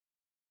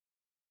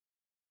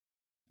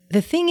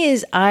The thing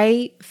is,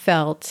 I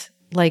felt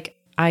like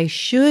I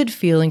should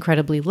feel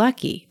incredibly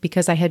lucky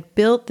because I had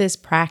built this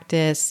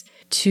practice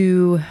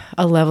to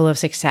a level of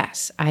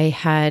success. I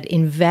had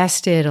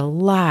invested a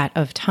lot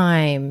of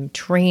time,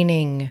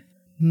 training,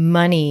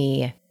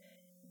 money,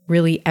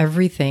 really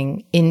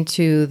everything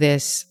into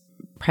this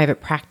private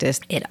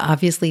practice. It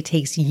obviously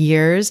takes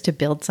years to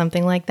build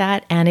something like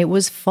that. And it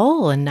was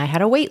full and I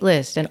had a wait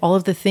list and all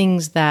of the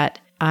things that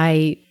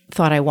I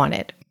thought I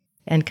wanted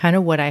and kind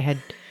of what I had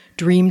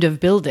dreamed of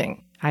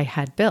building, I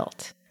had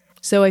built.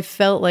 So I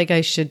felt like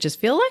I should just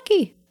feel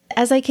lucky.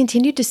 As I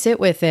continued to sit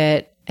with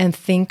it and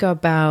think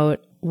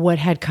about what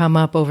had come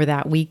up over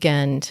that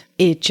weekend,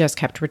 it just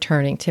kept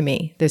returning to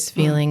me. This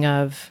feeling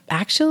of,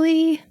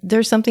 actually,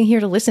 there's something here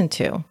to listen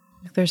to.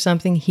 There's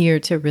something here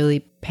to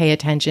really pay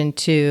attention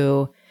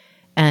to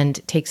and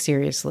take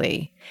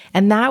seriously.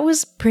 And that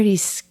was pretty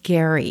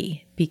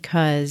scary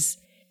because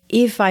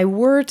if I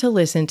were to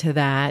listen to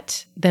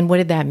that, then what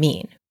did that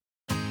mean?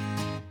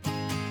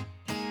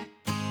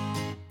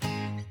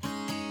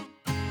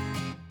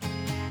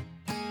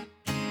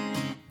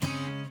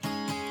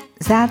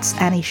 That's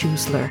Annie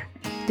Schuessler,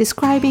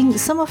 describing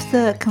some of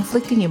the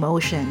conflicting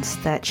emotions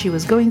that she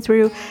was going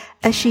through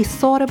as she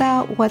thought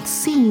about what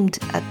seemed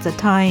at the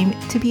time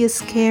to be a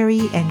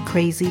scary and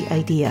crazy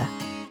idea,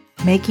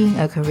 making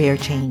a career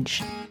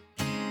change.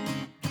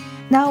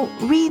 Now,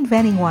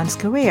 reinventing one's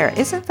career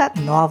isn't that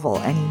novel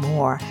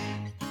anymore.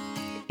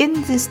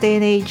 In this day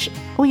and age,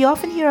 we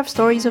often hear of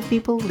stories of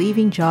people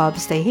leaving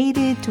jobs they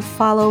hated to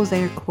follow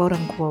their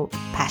quote-unquote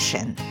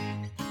passion.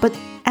 But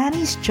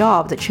Annie's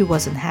job that she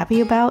wasn't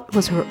happy about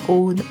was her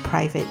own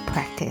private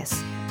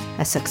practice,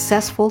 a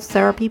successful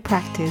therapy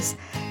practice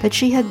that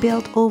she had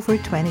built over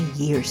 20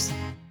 years.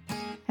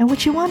 And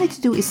what she wanted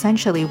to do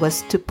essentially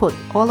was to put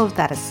all of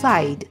that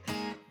aside,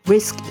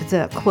 risk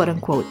the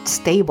quote-unquote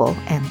stable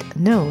and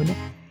known,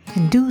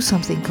 and do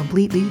something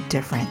completely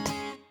different.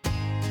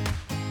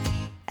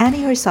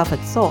 Annie herself had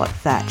thought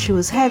that she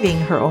was having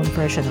her own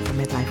version of a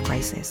midlife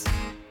crisis.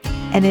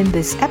 And in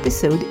this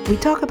episode, we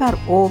talk about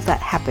all that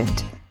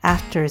happened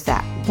after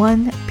that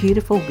one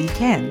beautiful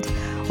weekend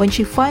when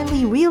she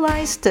finally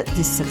realized that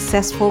this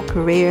successful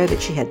career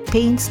that she had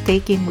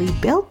painstakingly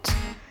built,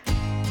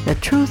 the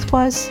truth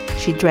was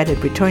she dreaded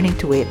returning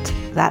to it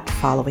that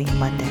following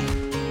Monday.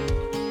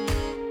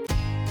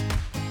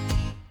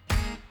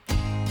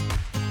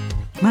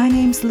 My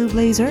name's Lou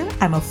Blazer.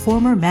 I'm a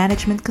former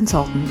management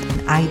consultant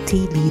and IT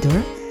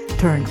leader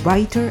turned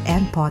writer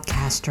and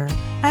podcaster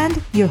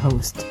and your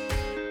host.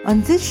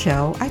 On this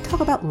show, I talk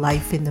about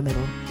life in the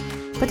middle.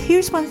 But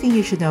here's one thing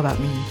you should know about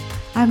me.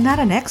 I'm not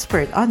an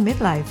expert on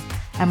midlife.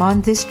 I'm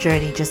on this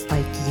journey just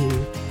like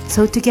you.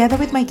 So together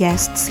with my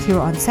guests here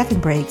on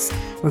Second Breaks,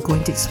 we're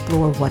going to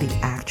explore what it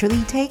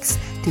actually takes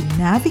to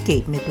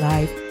navigate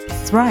midlife,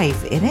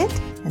 thrive in it,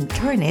 and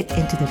turn it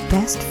into the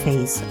best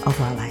phase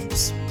of our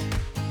lives.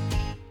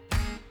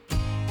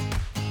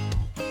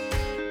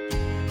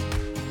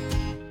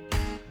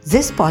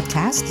 This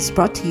podcast is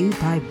brought to you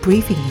by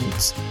Briefing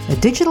Notes, a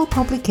digital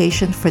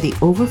publication for the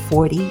over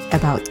 40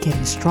 about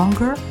getting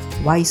stronger,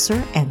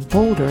 wiser, and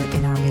bolder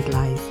in our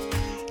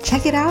midlife.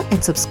 Check it out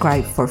and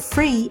subscribe for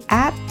free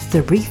at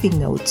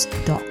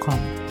thebriefingnotes.com.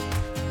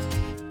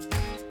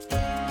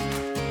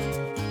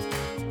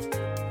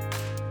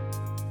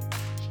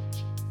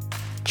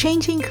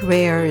 Changing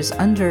careers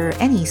under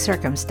any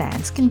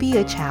circumstance can be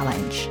a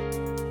challenge.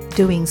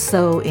 Doing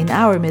so in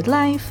our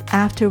midlife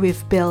after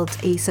we've built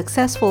a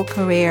successful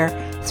career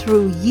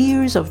through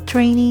years of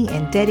training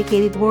and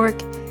dedicated work,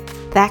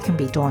 that can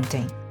be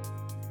daunting.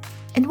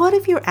 And what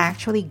if you're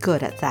actually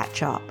good at that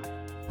job?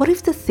 What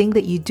if the thing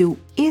that you do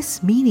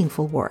is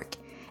meaningful work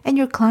and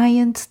your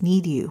clients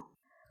need you?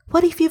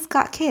 What if you've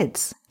got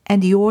kids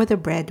and you're the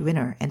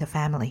breadwinner in the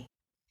family?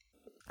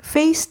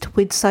 Faced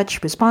with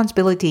such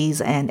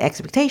responsibilities and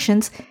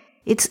expectations,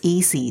 it's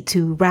easy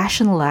to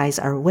rationalize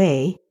our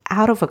way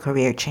out of a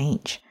career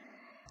change.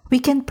 We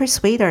can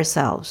persuade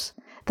ourselves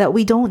that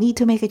we don't need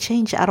to make a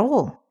change at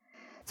all,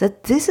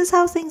 that this is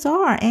how things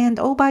are, and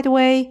oh, by the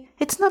way,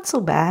 it's not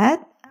so bad.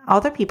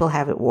 Other people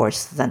have it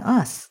worse than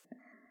us.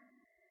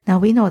 Now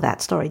we know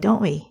that story,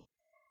 don't we?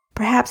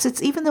 Perhaps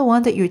it's even the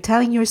one that you're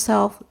telling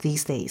yourself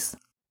these days.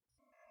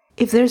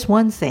 If there's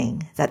one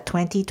thing that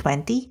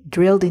 2020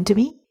 drilled into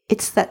me,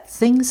 it's that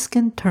things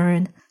can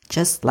turn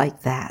just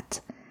like that.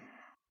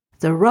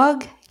 The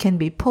rug can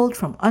be pulled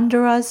from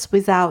under us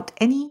without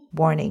any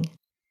warning.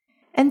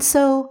 And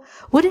so,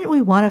 wouldn't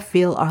we want to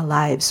fill our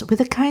lives with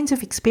the kinds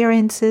of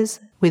experiences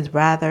we'd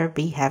rather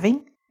be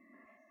having?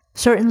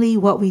 Certainly,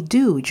 what we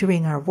do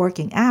during our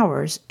working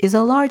hours is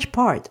a large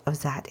part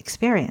of that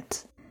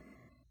experience.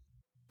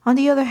 On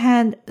the other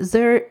hand,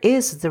 there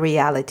is the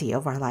reality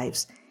of our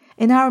lives.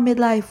 In our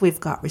midlife, we've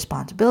got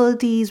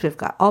responsibilities, we've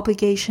got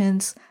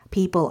obligations,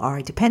 people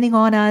are depending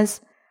on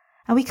us,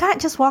 and we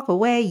can't just walk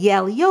away,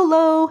 yell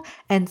YOLO,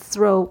 and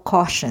throw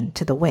caution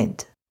to the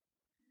wind.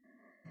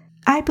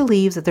 I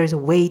believe that there's a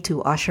way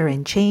to usher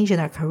in change in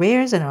our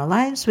careers and our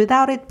lives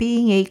without it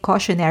being a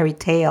cautionary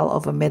tale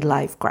of a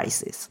midlife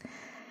crisis.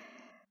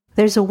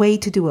 There's a way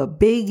to do a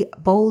big,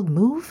 bold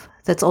move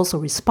that's also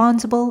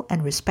responsible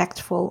and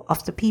respectful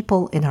of the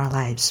people in our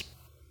lives.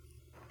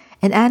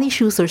 And Annie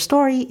Schuster's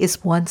story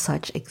is one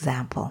such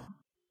example.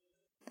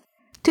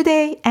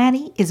 Today,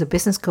 Annie is a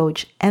business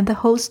coach and the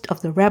host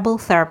of the Rebel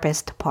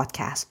Therapist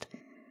podcast.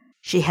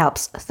 She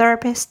helps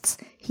therapists,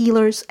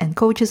 healers, and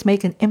coaches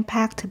make an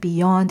impact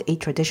beyond a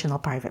traditional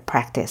private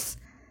practice.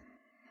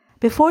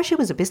 Before she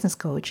was a business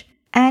coach,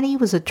 Annie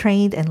was a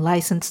trained and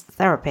licensed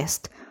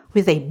therapist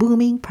with a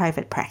booming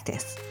private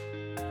practice.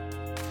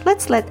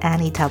 Let's let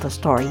Annie tell the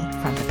story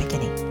from the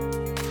beginning.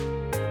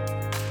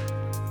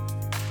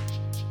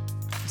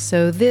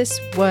 So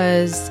this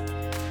was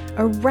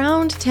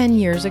around 10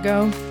 years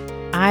ago.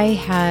 I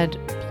had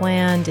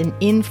planned an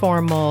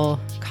informal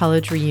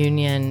college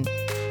reunion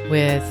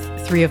with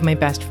 3 of my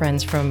best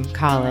friends from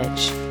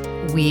college.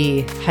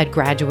 We had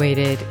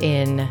graduated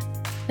in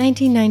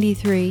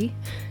 1993,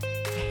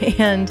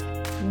 and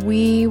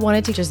we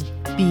wanted to just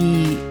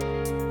be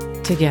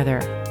together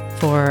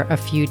for a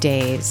few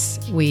days.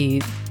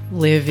 We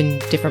live in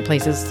different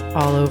places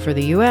all over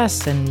the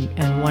US and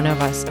one of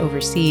us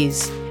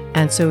overseas.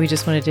 And so we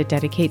just wanted to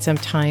dedicate some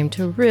time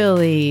to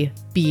really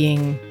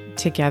being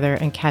together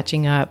and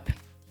catching up.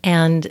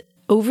 And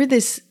over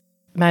this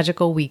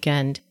magical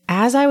weekend,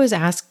 as I was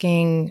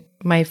asking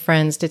my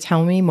friends to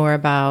tell me more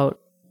about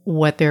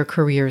what their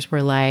careers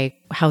were like,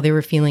 how they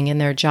were feeling in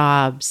their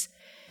jobs,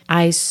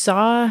 I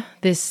saw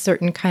this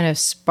certain kind of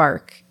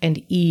spark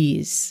and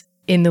ease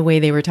in the way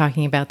they were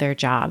talking about their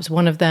jobs.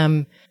 One of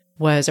them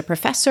was a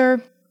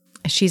professor.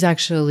 She's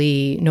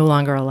actually no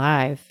longer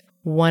alive.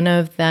 One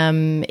of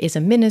them is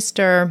a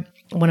minister.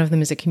 One of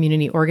them is a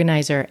community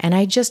organizer. And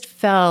I just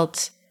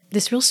felt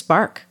this real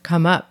spark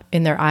come up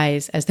in their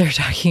eyes as they're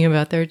talking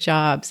about their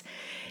jobs.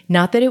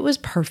 Not that it was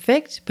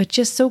perfect, but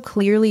just so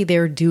clearly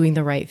they're doing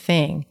the right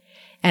thing.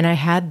 And I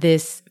had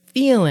this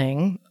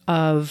feeling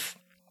of,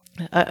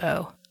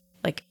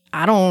 like,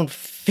 I don't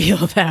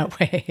feel that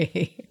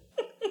way.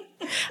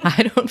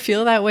 I don't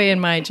feel that way in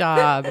my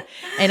job.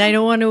 And I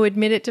don't want to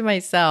admit it to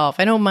myself.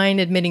 I don't mind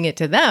admitting it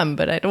to them,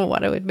 but I don't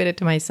want to admit it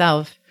to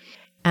myself.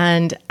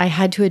 And I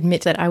had to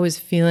admit that I was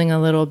feeling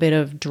a little bit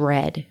of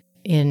dread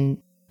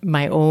in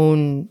my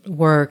own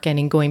work and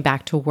in going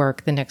back to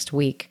work the next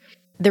week.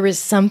 There is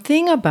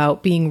something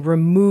about being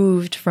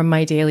removed from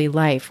my daily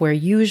life where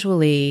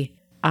usually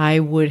I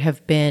would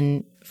have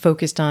been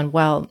focused on,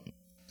 well,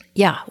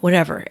 yeah,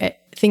 whatever.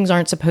 Things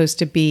aren't supposed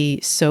to be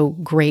so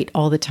great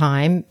all the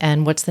time.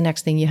 And what's the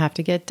next thing you have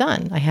to get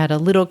done? I had a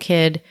little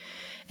kid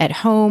at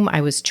home.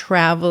 I was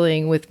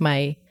traveling with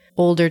my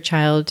older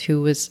child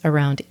who was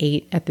around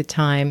 8 at the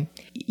time.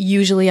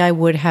 Usually I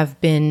would have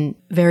been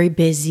very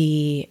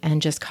busy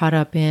and just caught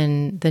up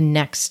in the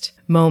next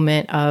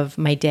moment of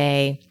my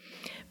day.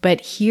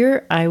 But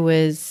here I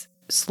was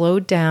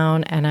slowed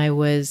down and I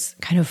was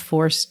kind of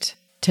forced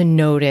to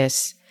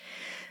notice,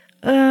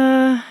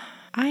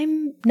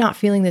 I'm not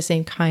feeling the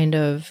same kind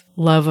of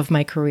love of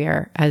my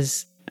career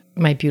as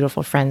my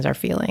beautiful friends are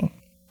feeling.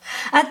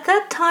 At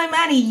that time,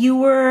 Annie,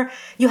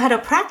 you had a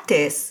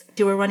practice.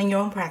 You were running your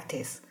own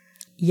practice.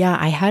 Yeah,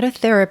 I had a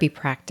therapy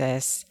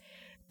practice.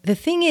 The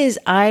thing is,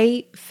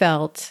 I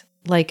felt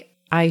like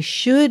I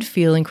should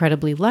feel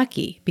incredibly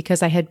lucky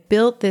because I had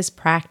built this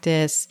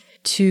practice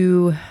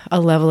to a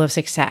level of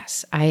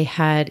success. I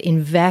had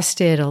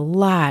invested a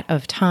lot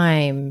of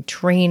time,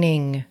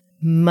 training,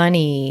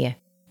 money,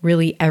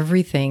 really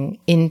everything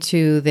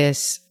into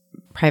this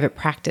private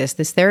practice,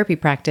 this therapy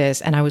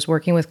practice. And I was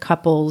working with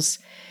couples.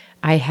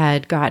 I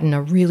had gotten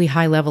a really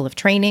high level of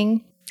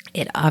training.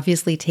 It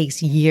obviously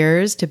takes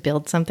years to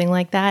build something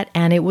like that.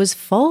 And it was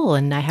full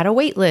and I had a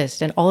wait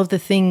list and all of the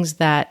things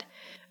that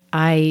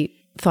I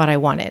thought I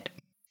wanted.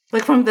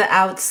 Like from the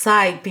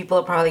outside, people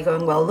are probably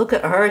going, well, look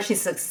at her.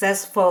 She's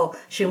successful.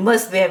 She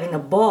must be having a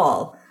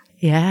ball.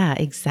 Yeah,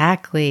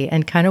 exactly.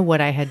 And kind of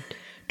what I had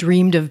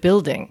dreamed of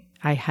building,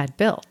 I had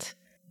built.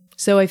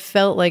 So I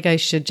felt like I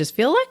should just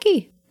feel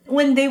lucky.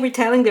 When they were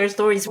telling their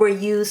stories, were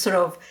you sort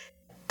of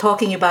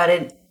talking about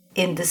it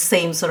in the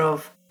same sort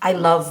of, I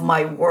love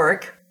my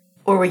work?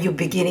 Or were you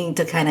beginning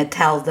to kind of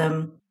tell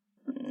them?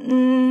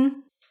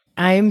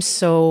 I'm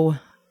so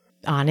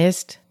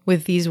honest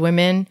with these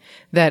women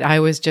that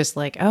I was just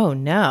like, oh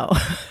no.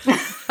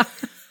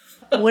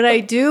 What I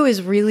do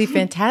is really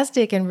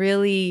fantastic and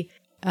really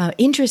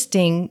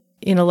interesting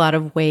in a lot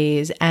of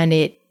ways. And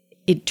it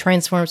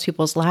transforms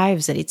people's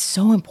lives and it's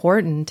so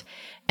important.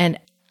 And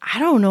I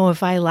don't know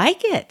if I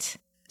like it.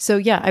 So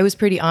yeah, I was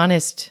pretty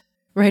honest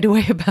right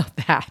away about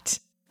that.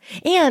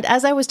 And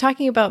as I was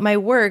talking about my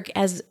work,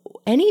 as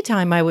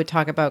anytime I would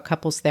talk about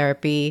couples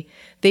therapy,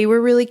 they were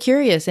really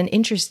curious and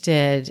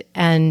interested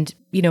and,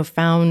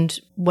 found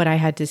what I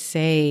had to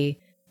say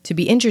to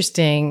be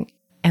interesting.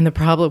 And the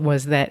problem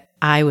was that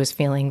I was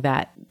feeling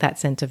that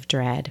sense of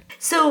dread.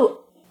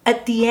 So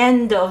at the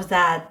end of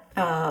that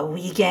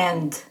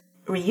weekend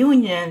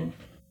reunion,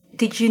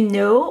 did you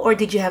know or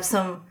did you have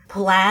some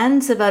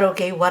plans about,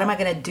 okay, what am I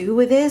going to do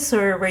with this?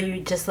 Or were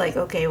you just like,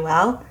 okay,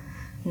 well,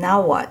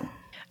 now what?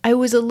 I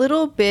was a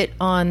little bit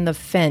on the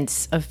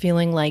fence of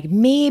feeling like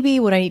maybe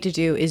what I need to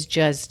do is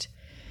just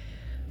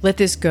let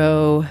this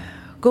go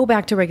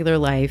back to regular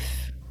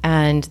life,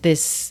 and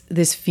this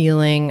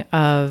feeling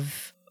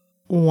of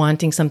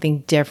wanting something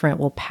different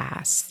will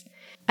pass.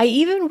 I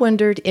even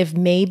wondered if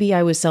maybe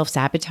I was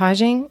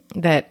self-sabotaging,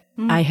 that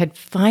I had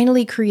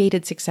finally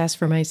created success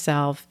for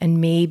myself, and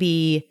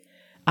maybe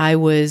I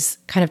was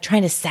kind of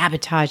trying to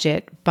sabotage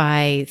it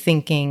by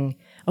thinking,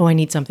 oh, I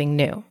need something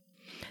new.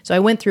 So I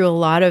went through a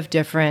lot of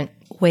different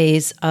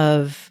ways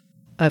of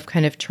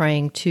kind of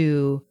trying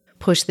to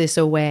push this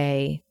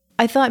away.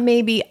 I thought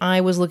maybe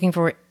I was looking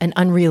for an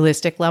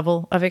unrealistic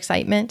level of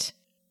excitement.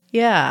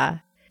 Yeah.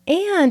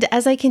 And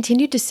as I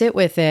continued to sit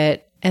with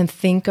it and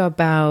think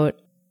about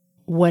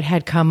what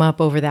had come up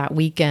over that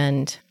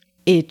weekend,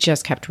 it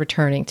just kept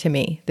returning to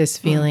me, this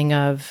feeling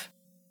of,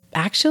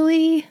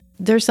 actually,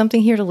 there's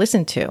something here to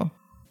listen to.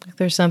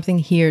 There's something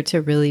here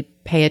to really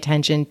pay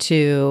attention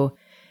to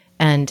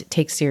and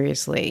take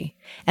seriously.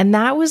 And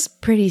that was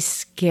pretty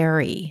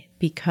scary,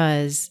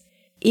 because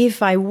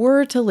if I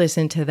were to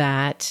listen to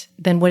that,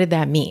 then what did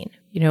that mean?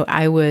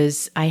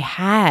 I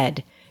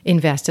had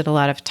invested a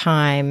lot of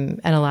time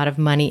and a lot of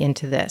money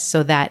into this.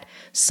 So that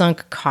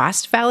sunk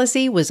cost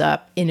fallacy was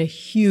up in a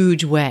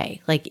huge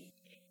way. Like,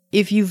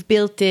 if you've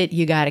built it,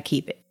 you got to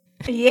keep it.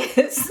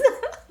 Yes.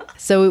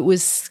 So it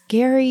was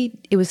scary.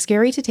 It was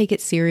scary to take it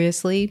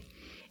seriously.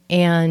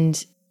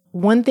 And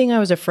one thing I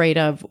was afraid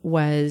of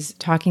was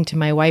talking to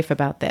my wife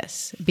about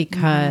this,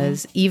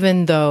 because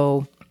even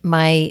though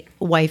my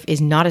wife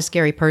is not a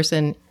scary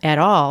person at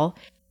all,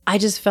 I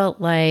just felt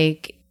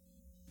like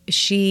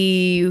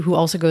she, who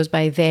also goes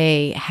by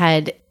they,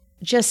 had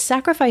just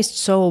sacrificed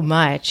so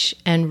much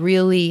and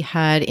really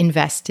had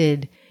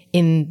invested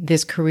in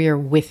this career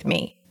with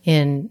me,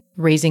 in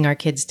raising our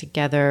kids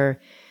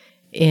together,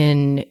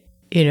 in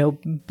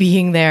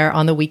being there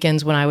on the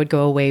weekends when I would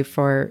go away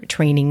for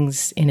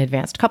trainings in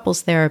advanced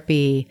couples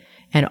therapy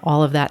and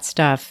all of that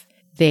stuff.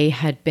 They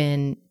had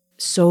been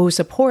so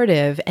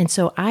supportive. And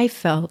so I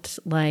felt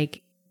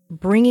like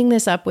bringing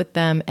this up with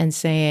them and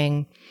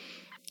saying,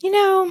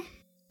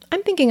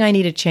 I'm thinking I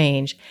need a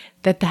change,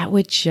 that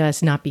would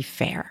just not be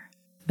fair.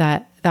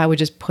 That would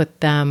just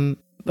put them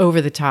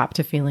over the top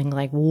to feeling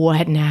like,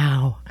 what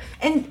now?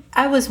 And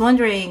I was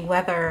wondering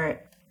whether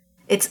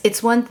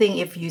it's one thing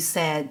if you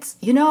said,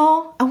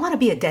 I want to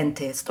be a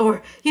dentist,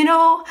 or,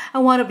 I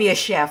want to be a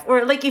chef,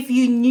 or like if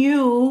you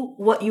knew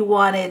what you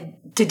wanted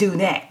to do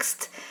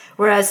next.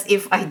 Whereas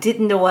if I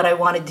didn't know what I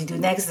wanted to do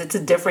next, it's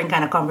a different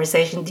kind of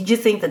conversation. Did you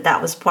think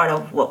that was part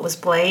of what was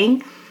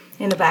playing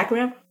in the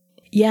background?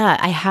 Yeah,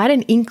 I had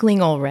an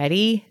inkling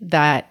already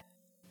that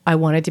I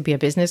wanted to be a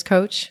business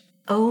coach.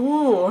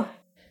 Oh.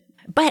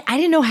 But I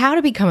didn't know how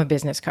to become a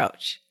business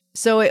coach.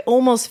 So it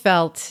almost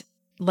felt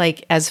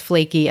like as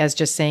flaky as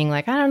just saying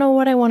like, I don't know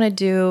what I want to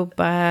do,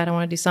 but I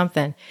want to do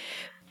something.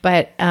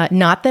 But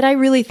not that I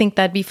really think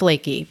that'd be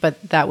flaky,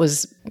 but that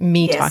was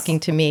me talking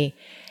to me.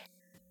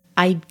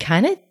 I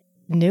kind of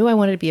knew I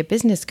wanted to be a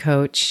business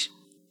coach.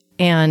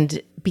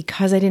 And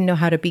because I didn't know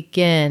how to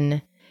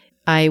begin,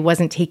 I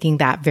wasn't taking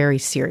that very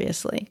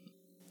seriously.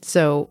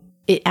 So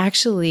it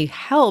actually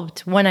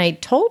helped when I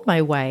told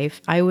my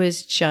wife. I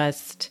was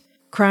just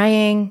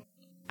crying.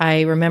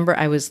 I remember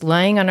I was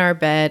lying on our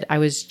bed. I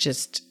was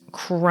just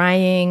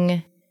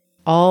crying,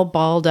 all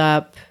balled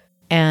up.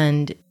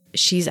 And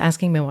she's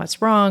asking me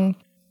what's wrong,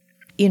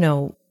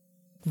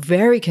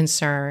 very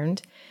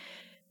concerned.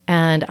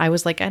 And I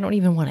was like, I don't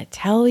even want to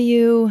tell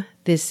you.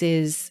 This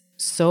is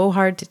so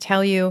hard to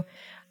tell you.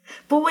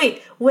 But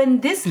wait,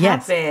 when this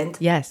happened,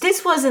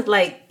 this wasn't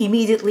like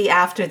immediately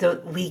after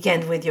the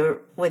weekend with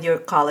your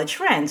college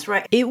friends,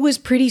 right? It was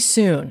pretty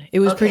soon. It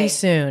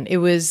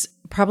was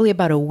probably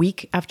about a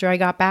week after I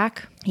got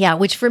back. Yeah,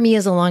 which for me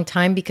is a long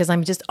time because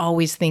I'm just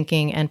always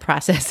thinking and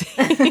processing.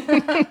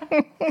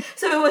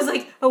 So it was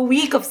like a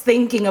week of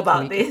thinking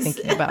about this.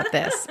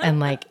 And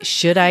like,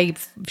 should I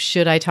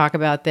talk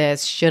about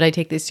this? Should I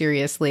take this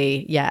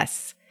seriously?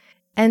 Yes.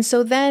 And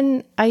so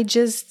then I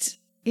just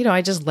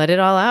let it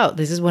all out.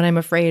 This is what I'm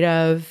afraid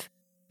of.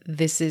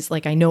 This is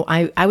like, I know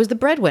I was the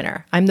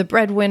breadwinner. I'm the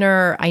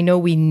breadwinner. I know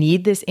we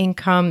need this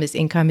income. This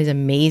income is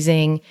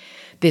amazing.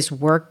 This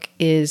work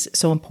is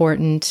so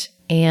important.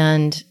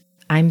 And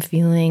I'm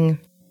feeling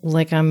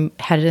like I'm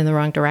headed in the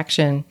wrong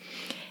direction.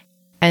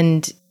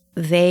 And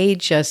they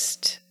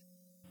just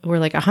were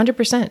like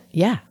 100%.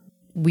 Yeah,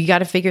 we got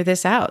to figure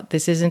this out.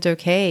 This isn't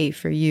okay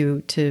for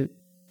you to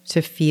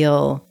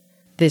feel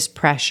this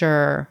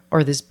pressure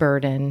or this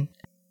burden.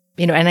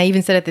 And I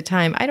even said at the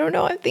time, I don't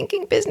know, I'm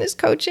thinking business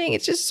coaching.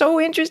 It's just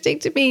so interesting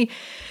to me.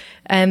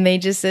 And they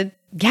just said,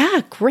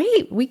 yeah,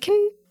 great. We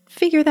can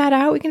figure that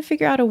out. We can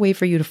figure out a way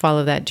for you to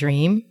follow that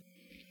dream.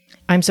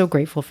 I'm so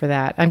grateful for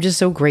that. I'm just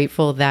so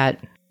grateful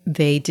that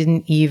they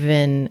didn't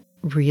even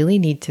really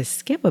need to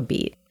skip a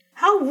beat.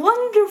 How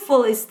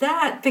wonderful is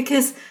that?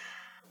 Because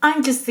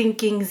I'm just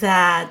thinking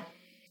that,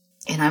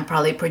 and I'm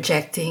probably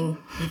projecting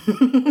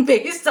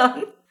based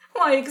on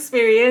my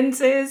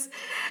experiences,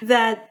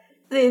 that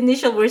the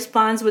initial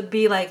response would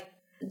be like,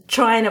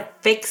 trying to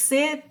fix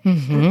it,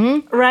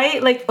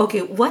 right? Like,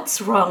 okay,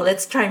 what's wrong?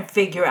 Let's try and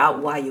figure out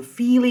why you're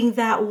feeling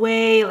that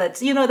way. Let's,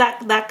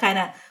 that kind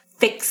of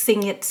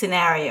fixing it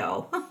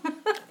scenario.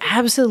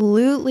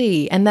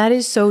 Absolutely. And that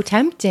is so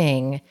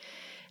tempting.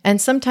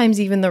 And sometimes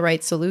even the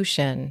right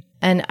solution.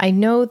 And I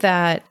know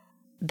that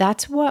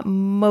that's what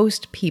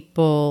most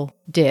people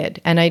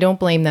did. And I don't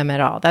blame them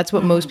at all. That's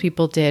what most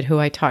people did who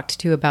I talked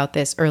to about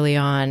this early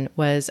on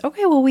was,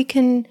 okay, well, we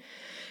can,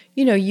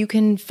 you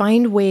can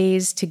find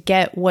ways to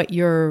get what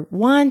you're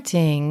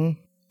wanting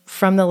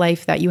from the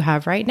life that you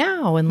have right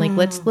now. And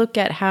let's look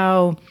at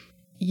how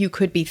you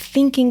could be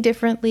thinking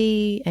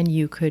differently and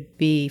you could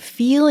be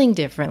feeling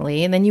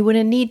differently. And then you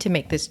wouldn't need to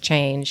make this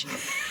change.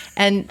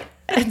 And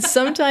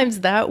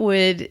sometimes that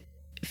would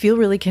feel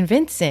really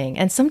convincing.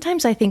 And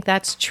sometimes I think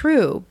that's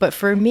true. But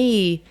for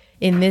me,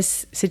 in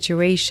this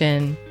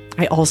situation,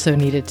 I also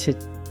needed to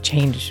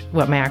change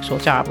what my actual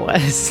job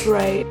was.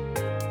 Right.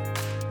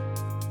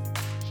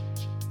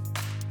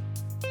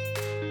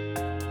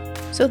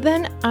 So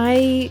then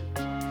I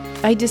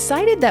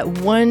decided that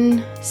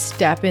one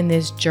step in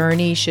this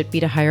journey should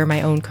be to hire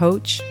my own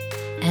coach.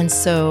 And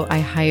so I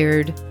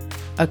hired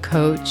a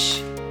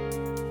coach,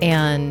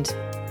 and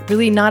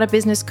really not a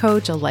business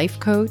coach, a life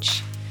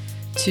coach,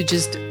 to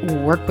just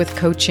work with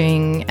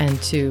coaching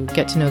and to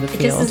get to know the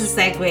field. This is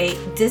a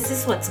segue. This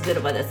is what's good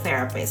about a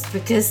therapist,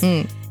 because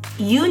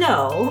you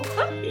know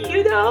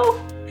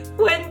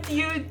when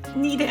you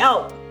need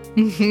help.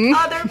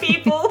 Other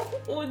people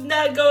would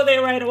not go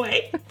there right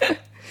away.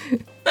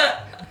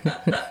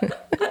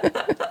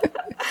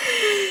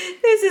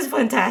 This is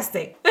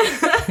fantastic.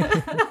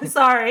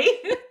 Sorry.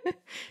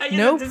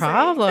 No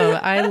problem.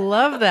 I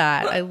love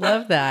that. I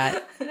love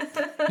that.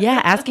 Yeah,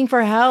 asking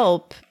for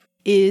help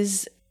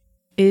is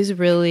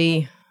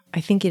really, I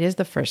think it is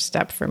the first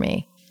step for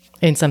me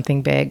in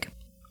something big.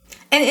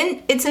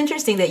 And it's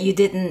interesting that you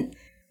didn't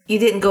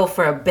go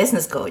for a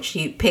business coach.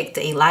 You picked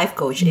a life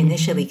coach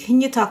initially.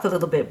 Can you talk a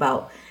little bit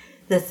about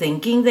the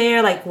thinking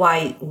there? Like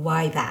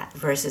why that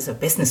versus a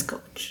business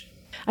coach?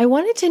 I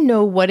wanted to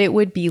know what it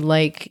would be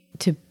like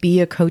to be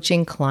a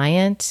coaching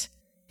client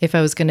if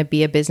I was going to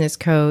be a business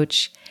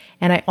coach.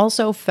 And I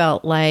also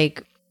felt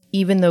like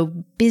even though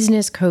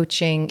business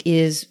coaching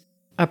is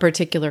a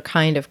particular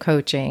kind of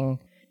coaching,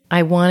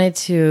 I wanted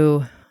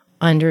to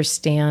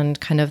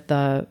understand kind of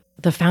the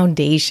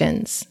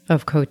foundations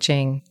of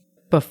coaching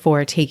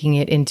before taking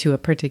it into a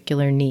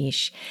particular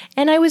niche.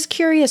 And I was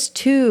curious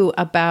too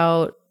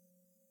about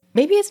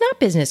maybe it's not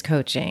business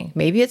coaching,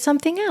 maybe it's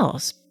something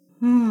else.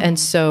 And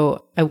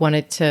so I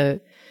wanted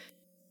to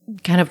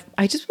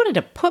I just wanted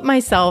to put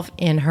myself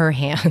in her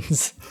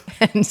hands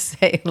and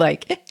say,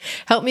 like,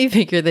 help me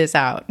figure this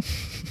out.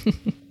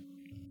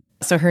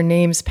 So her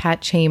name's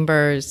Pat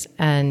Chambers,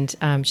 and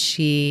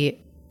she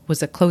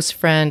was a close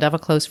friend of a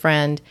close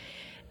friend,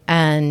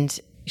 and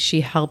she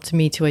helped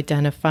me to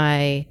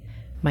identify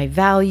my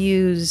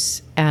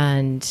values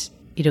and,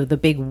 the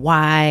big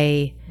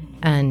why,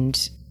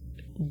 and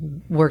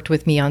worked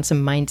with me on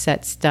some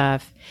mindset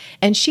stuff.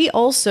 And she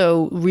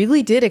also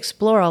really did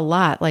explore a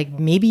lot. Like,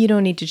 maybe you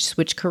don't need to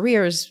switch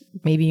careers.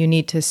 Maybe you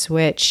need to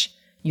switch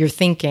your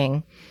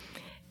thinking.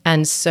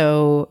 And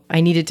so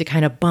I needed to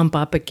kind of bump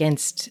up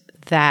against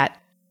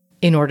that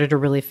in order to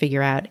really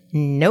figure out,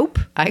 nope,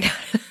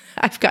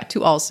 I've got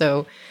to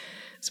also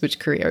switch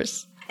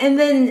careers. And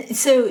then,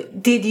 so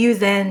did you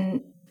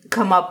then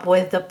come up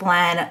with a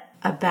plan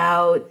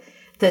about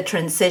the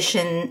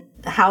transition,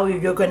 how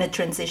you're going to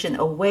transition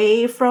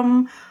away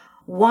from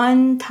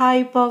one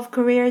type of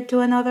career to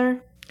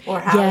another, or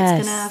how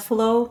it's going to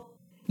flow?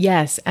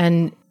 Yes.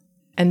 And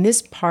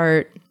this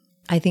part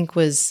I think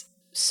was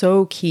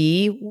so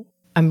key.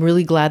 I'm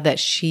really glad that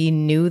she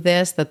knew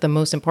this, that the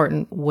most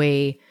important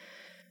way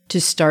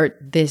to start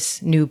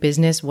this new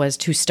business was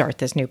to start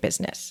this new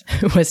business,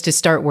 was to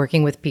start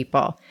working with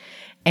people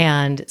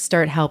and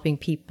start helping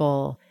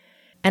people.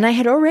 And I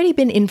had already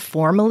been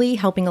informally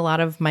helping a lot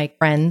of my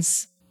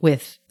friends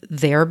with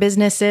their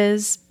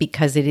businesses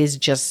because it is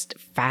just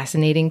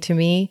fascinating to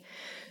me.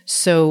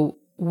 So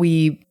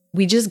we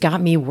just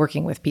got me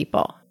working with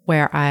people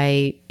where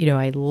I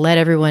let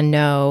everyone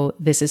know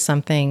this is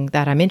something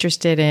that I'm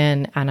interested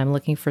in, and I'm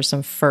looking for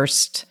some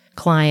first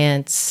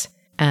clients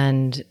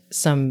and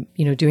some,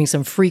 doing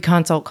some free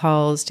consult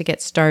calls to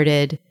get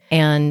started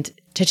and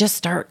to just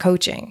start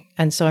coaching.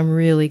 And so I'm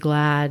really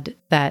glad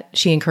that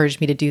she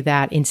encouraged me to do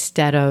that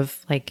instead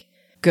of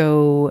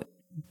go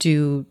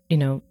do,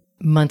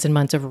 months and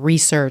months of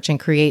research and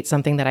create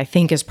something that I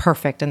think is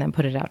perfect and then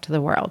put it out to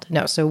the world.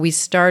 No, so we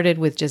started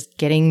with just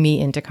getting me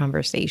into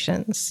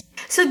conversations.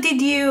 So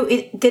did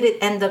it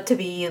end up to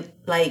be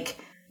like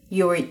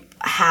you were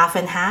half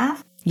and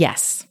half?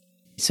 Yes.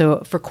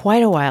 So for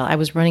quite a while, I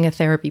was running a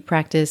therapy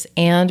practice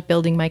and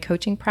building my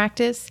coaching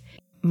practice.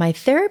 My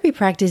therapy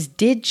practice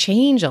did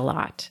change a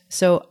lot.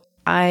 So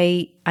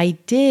I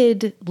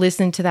did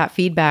listen to that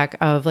feedback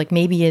of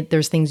maybe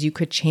there's things you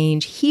could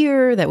change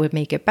here that would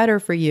make it better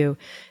for you.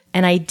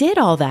 And I did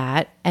all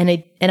that.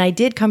 And I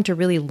did come to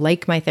really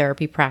like my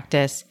therapy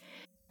practice.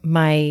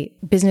 my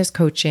business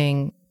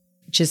coaching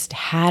just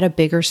had a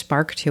bigger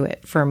spark to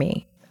it for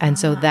me. And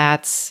so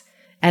that's,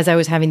 as I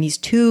was having these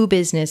two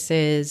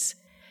businesses,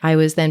 I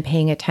was then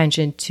paying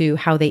attention to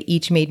how they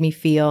each made me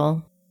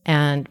feel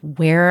and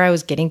where I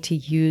was getting to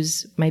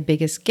use my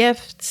biggest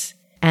gifts.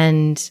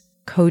 And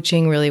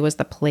coaching really was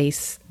the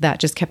place that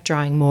just kept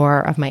drawing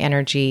more of my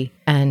energy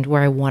and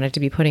where I wanted to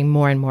be putting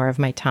more and more of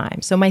my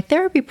time. So my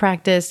therapy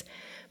practice,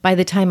 by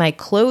the time I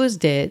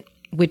closed it,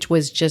 which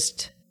was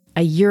just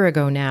a year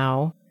ago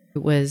now,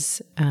 it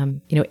was,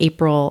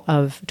 April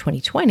of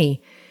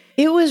 2020.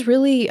 It was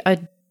really a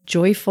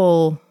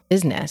joyful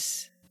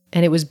business,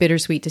 and it was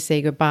bittersweet to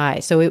say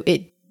goodbye. So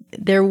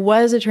there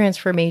was a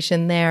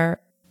transformation there.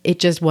 It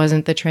just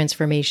wasn't the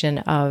transformation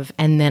of,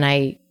 and then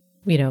I,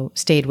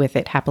 stayed with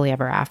it happily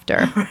ever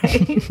after.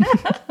 Right.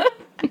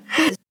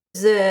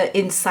 The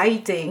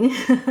inciting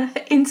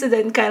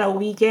incident kind of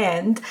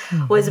weekend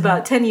was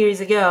about 10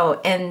 years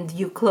ago, and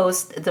you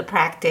closed the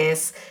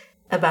practice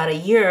about a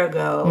year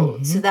ago.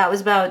 So that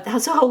was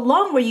how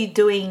long were you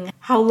doing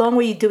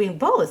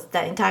both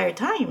that entire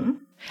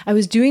time? I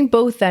was doing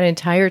both that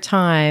entire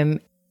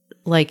time.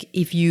 Like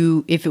if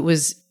it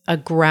was a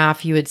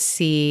graph, you would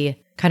see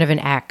kind of an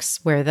X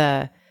where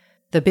the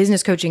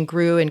business coaching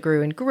grew and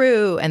grew and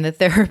grew, and the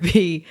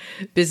therapy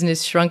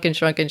business shrunk and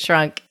shrunk and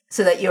shrunk.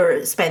 So that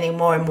you're spending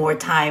more and more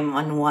time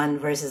on one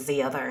versus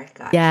the other.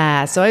 Gotcha.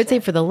 Yeah. So I would say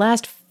for the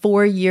last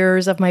 4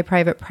 years of my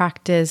private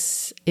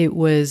practice, it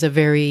was a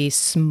very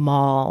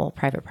small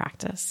private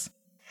practice.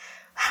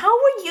 How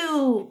were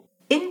you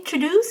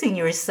introducing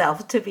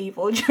yourself to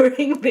people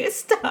during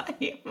this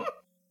time?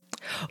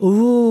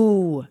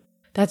 Ooh,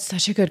 that's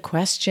such a good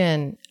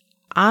question.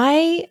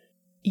 I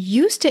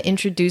used to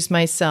introduce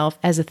myself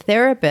as a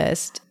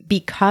therapist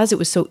because it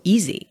was so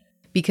easy,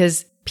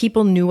 because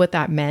people knew what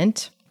that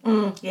meant.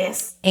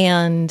 Yes.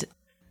 And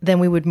then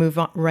we would move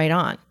right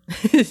on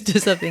to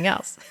something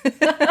else.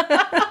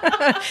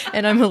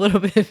 And I'm a little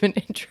bit of an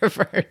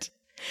introvert.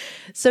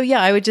 So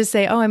yeah, I would just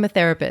say, oh, I'm a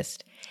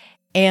therapist.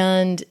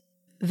 And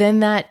then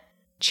that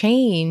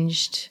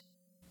changed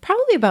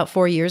probably about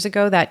 4 years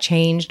ago. That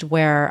changed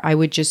where I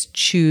would just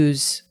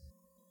choose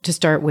to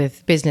start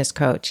with business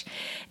coach.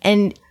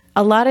 And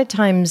a lot of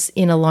times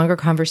in a longer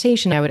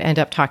conversation, I would end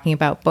up talking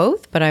about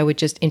both, but I would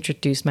just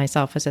introduce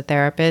myself as a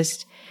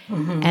therapist.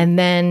 And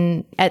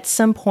then at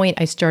some point,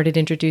 I started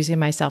introducing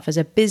myself as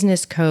a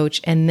business coach.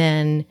 And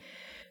then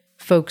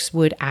folks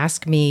would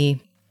ask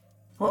me,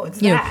 what was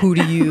that? Who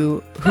do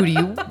you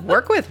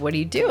work with? What do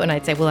you do? And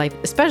I'd say, well, I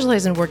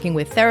specialize in working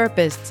with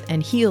therapists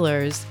and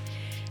healers.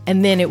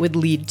 And then it would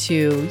lead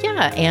to,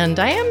 and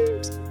I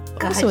am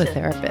also a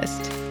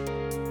therapist.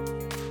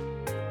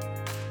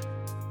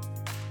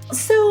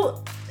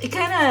 So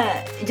kind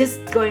of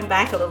just going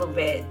back a little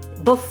bit,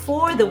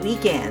 before the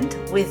weekend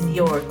with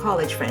your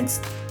college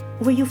friends,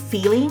 were you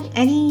feeling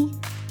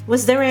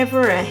was there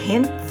ever a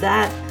hint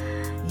that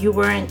you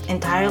weren't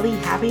entirely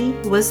happy?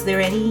 Was there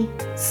any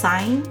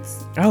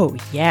signs? Oh,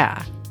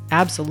 yeah,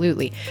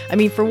 absolutely. I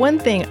mean, for one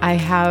thing, I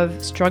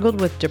have struggled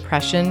with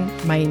depression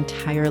my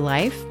entire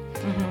life.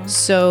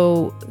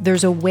 So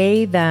there's a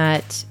way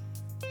that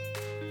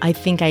I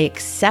think I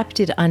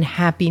accepted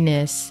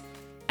unhappiness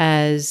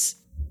as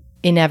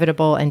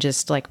inevitable and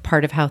just like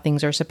part of how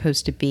things are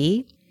supposed to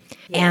be.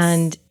 Yes.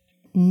 And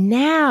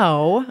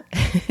now,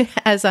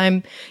 as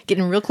I'm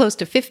getting real close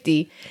to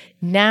 50,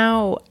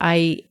 now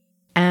I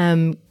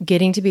am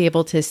getting to be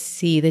able to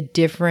see the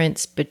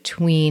difference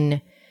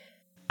between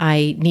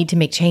I need to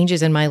make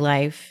changes in my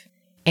life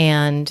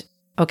and,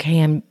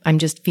 okay, I'm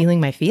just feeling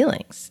my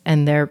feelings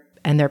and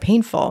they're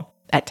painful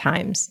at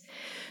times.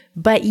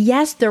 But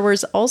yes, there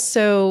was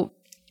also,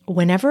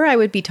 whenever I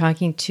would be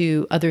talking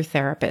to other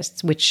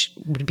therapists, which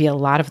would be a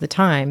lot of the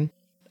time,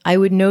 I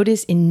would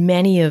notice in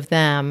many of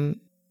them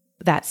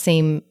that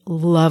same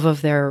love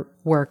of their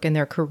work and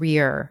their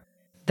career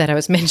that I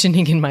was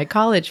mentioning in my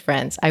college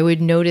friends. I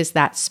would notice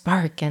that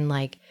spark and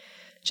like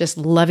just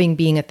loving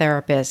being a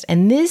therapist.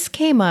 And this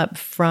came up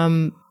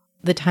from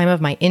the time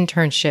of my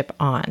internship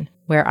on,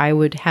 where I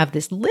would have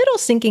this little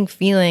sinking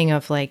feeling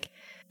of like,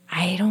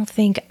 I don't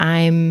think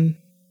I'm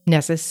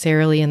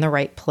necessarily in the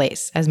right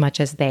place as much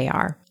as they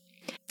are.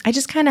 I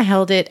just kind of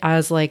held it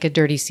as like a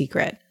dirty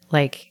secret.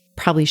 Like,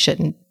 probably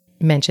shouldn't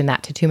mention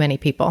that to too many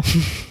people.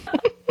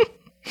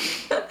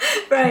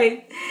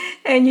 Right.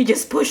 And you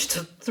just pushed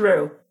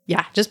through.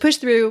 Yeah, just push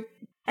through.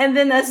 And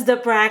then as the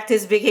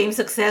practice became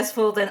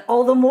successful, then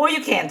all the more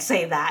you can't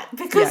say that.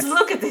 Because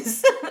look at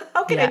this.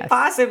 How can I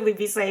possibly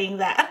be saying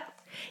that?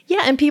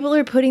 Yeah, and people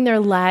are putting their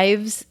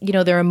lives,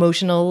 their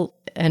emotional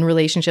and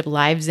relationship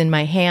lives in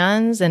my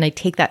hands. And I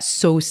take that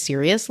so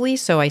seriously.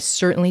 So I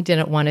certainly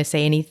didn't want to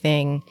say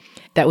anything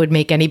that would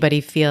make anybody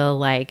feel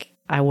like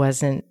I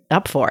wasn't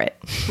up for it.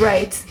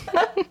 Right.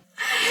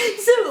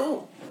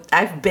 So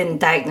I've been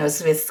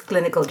diagnosed with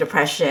clinical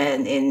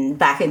depression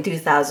back in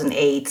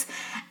 2008.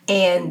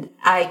 And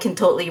I can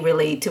totally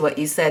relate to what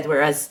you said.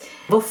 Whereas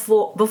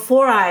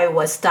before I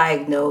was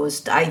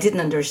diagnosed, I didn't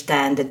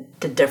understand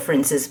the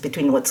differences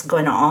between what's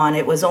going on.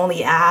 It was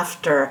only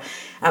after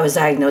I was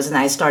diagnosed and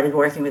I started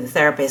working with a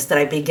therapist that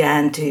I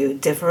began to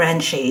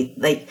differentiate,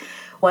 like,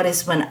 what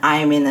is when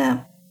I'm in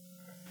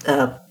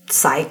a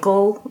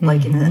cycle,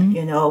 like in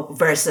a,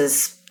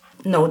 versus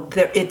no,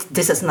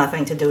 this has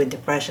nothing to do with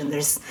depression.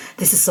 This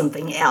is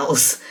something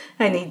else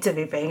I need to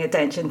be paying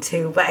attention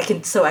to. But I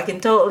can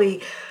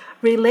totally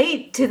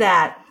relate to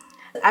that.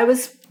 I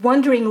was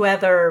wondering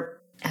whether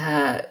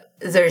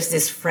there's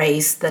this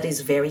phrase that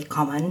is very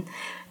common,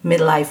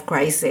 midlife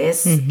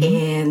crisis,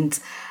 and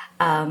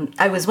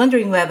I was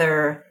wondering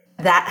whether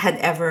that had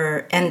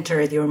ever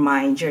entered your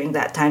mind during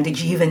that time. Did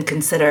you even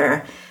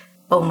consider,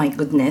 oh my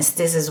goodness,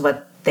 this is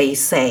what they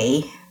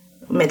say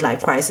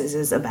midlife crisis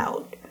is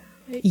about?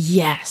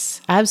 Yes,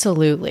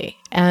 absolutely.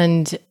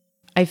 And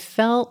I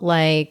felt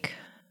like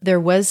there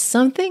was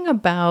something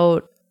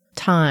about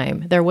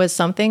time. There was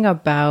something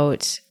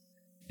about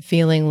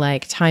feeling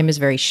like time is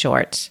very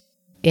short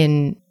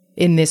in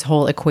this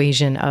whole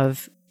equation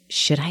of,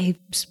 should I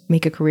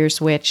make a career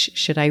switch?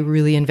 Should I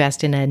really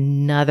invest in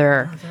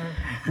another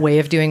way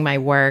of doing my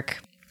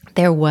work?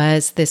 There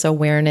was this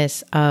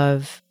awareness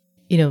of,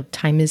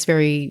 time is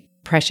very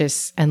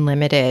precious and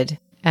limited,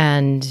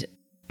 and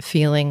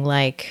feeling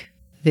like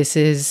this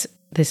is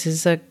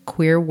a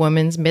queer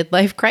woman's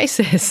midlife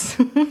crisis.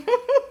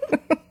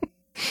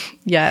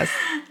 Yes.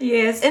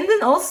 Yes. And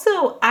then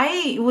also,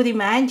 I would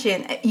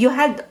imagine, you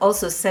had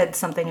also said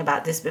something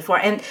about this before,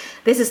 and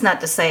this is not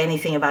to say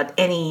anything about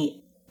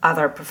any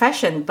other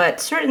profession,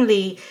 but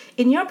certainly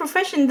in your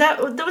profession,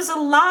 that there was a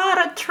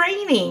lot of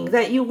training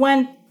that you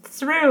went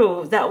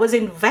through that was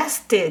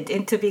invested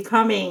into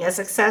becoming a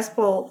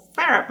successful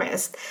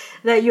therapist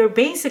that you're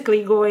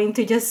basically going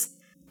to just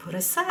put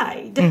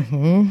aside.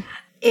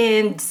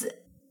 And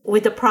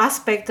with the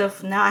prospect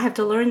of, now I have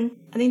to learn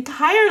an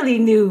entirely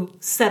new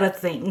set of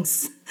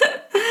things.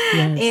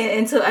 Yes.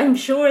 And so I'm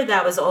sure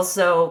that was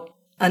also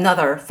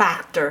another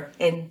factor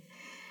in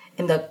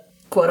the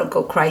quote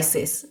unquote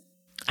crisis.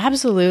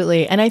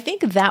 Absolutely. And I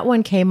think that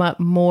one came up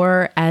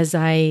more as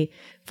I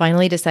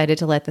finally decided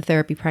to let the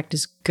therapy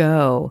practice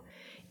go,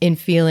 in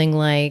feeling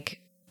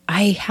like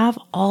I have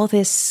all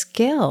this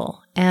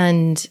skill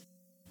and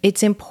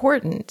it's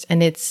important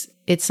and it's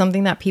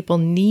something that people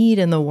need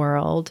in the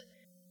world.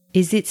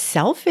 Is it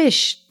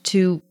selfish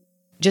to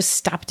just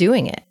stop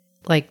doing it?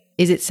 Like,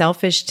 is it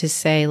selfish to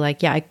say,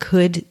 like, yeah, I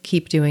could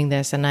keep doing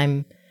this and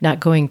I'm not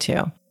going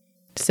to?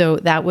 So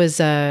that was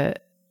a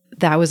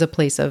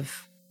place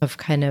of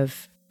kind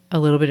of a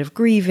little bit of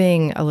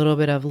grieving, a little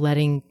bit of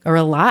letting, or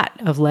a lot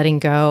of letting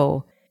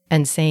go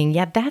and saying,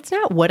 yeah, that's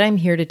not what I'm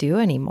here to do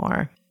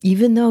anymore.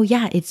 Even though,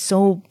 yeah, it's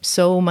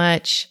so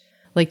much,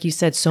 like you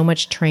said, so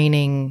much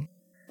training,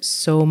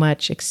 so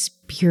much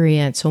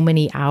experience, so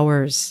many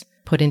hours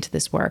put into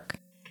this work.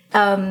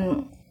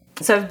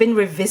 So I've been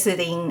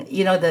revisiting,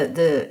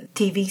 the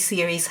TV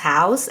series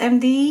House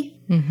MD.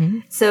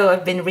 So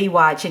I've been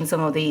rewatching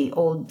some of the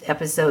old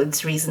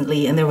episodes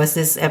recently, and there was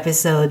this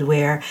episode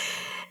where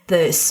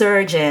the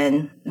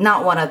surgeon,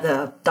 not one of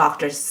the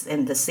doctors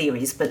in the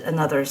series, but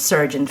another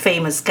surgeon,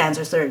 famous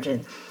cancer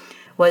surgeon,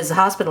 was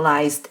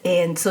hospitalized.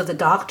 And so the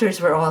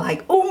doctors were all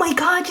like, oh my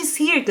God, she's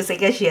here, because I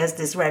guess she has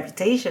this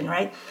reputation,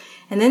 right?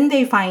 And then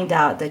they find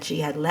out that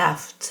she had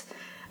left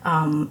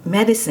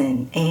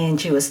medicine and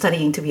she was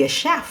studying to be a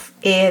chef.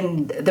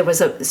 And there was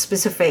a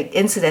specific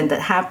incident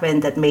that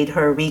happened that made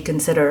her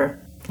reconsider,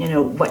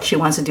 what she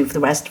wants to do for the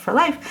rest of her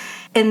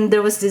life. And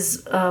there was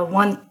this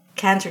one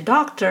cancer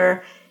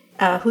doctor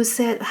who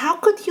said, how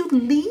could you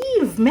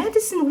leave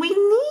medicine? We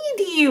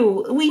need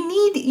you. We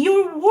need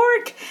your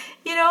work.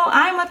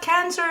 I'm a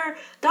cancer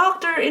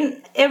doctor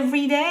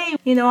every day.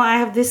 I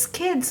have these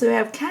kids who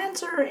have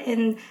cancer,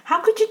 and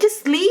how could you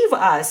just leave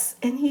us?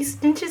 And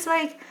she's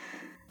like,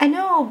 I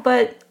know,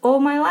 but all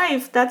my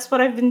life, that's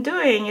what I've been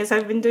doing, is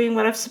I've been doing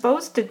what I'm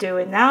supposed to do.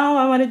 And now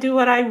I want to do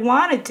what I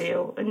want to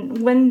do.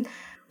 And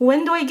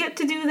when do I get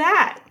to do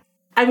that?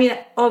 I mean,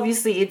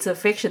 obviously it's a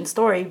fiction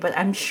story, but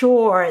I'm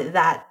sure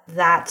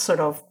that sort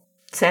of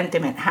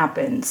sentiment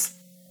happens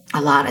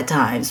a lot of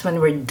times when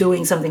we're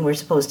doing something we're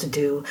supposed to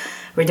do.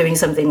 We're doing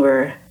something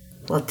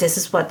this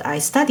is what I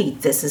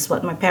studied. This is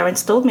what my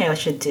parents told me I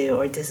should do,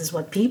 or this is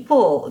what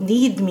people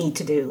need me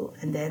to do.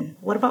 And then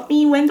what about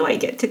me? When do I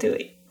get to do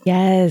it?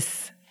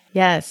 Yes.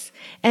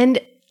 And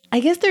I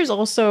guess there's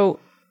also,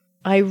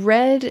 I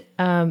read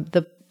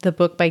the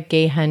book by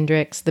Gay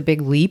Hendricks, The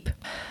Big Leap.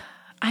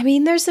 I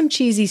mean, there's some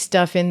cheesy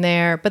stuff in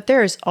there, but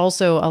there's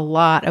also a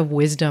lot of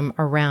wisdom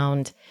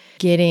around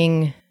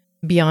getting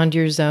beyond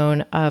your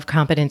zone of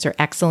competence or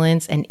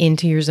excellence and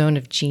into your zone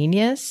of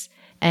genius,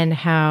 and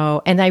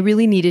I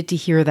really needed to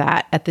hear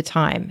that at the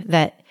time,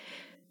 that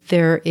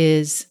there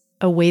is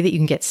a way that you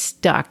can get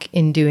stuck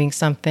in doing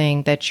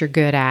something that you're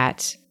good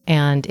at,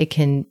 and it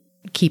can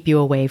keep you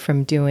away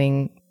from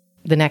doing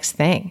the next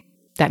thing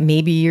that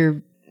maybe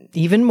you're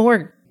even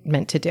more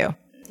meant to do.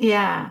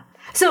 Yeah.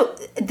 So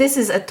this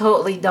is a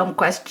totally dumb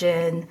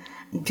question,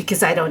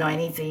 because I don't know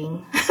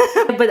anything.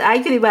 But I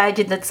can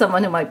imagine that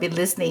someone who might be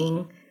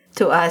listening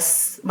to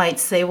us might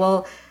say,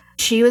 well,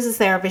 she was a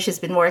therapist, she's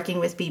been working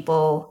with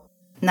people,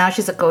 now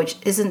she's a coach.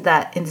 Isn't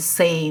that in the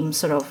same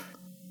sort of,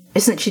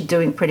 isn't she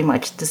doing pretty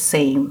much the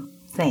same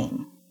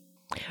thing?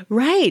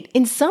 Right.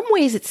 In some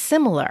ways, it's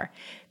similar.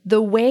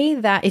 The way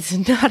that it's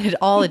not at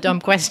all a dumb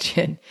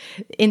question.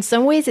 In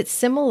some ways, it's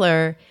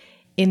similar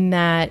in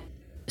that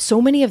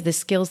so many of the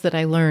skills that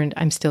I learned,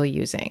 I'm still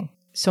using.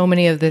 So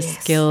many of the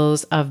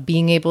skills of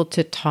being able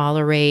to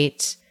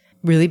tolerate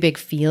really big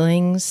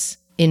feelings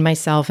in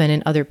myself and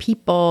in other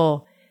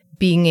people,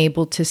 being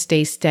able to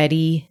stay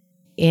steady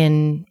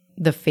in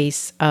the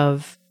face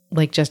of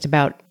like just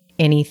about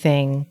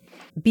anything,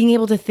 being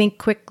able to think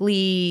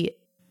quickly,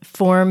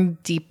 form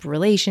deep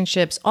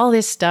relationships, all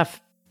this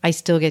stuff I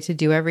still get to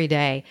do every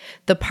day.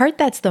 The part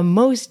that's the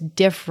most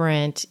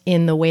different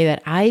in the way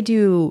that I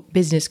do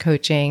business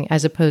coaching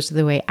as opposed to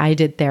the way I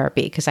did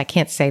therapy, because I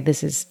can't say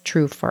this is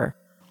true for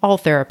all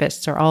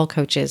therapists or all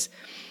coaches.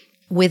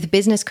 With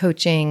business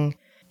coaching,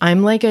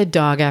 I'm like a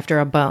dog after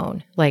a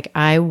bone. Like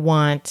I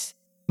want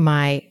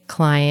my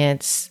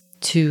clients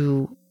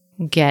to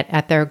get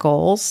at their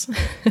goals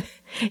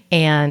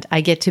and I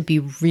get to be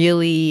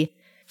really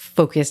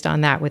focused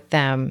on that with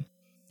them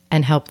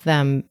and help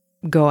them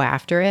go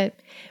after it.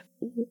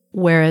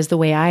 Whereas the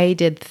way I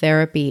did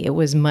therapy, it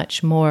was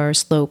much more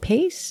slow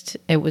paced.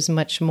 It was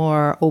much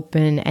more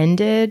open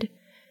ended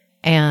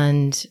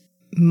and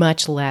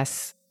much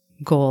less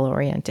goal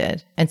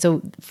oriented. And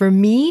so for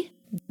me,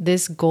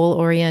 this goal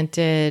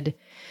oriented,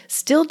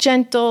 still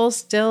gentle,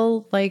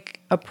 still like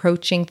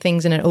approaching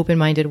things in an open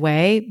minded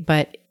way,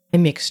 but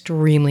I'm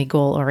extremely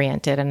goal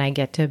oriented and I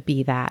get to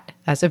be that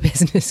as a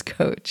business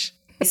coach.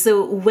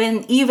 So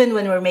even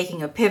when we're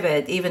making a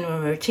pivot, even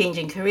when we're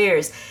changing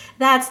careers,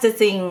 that's the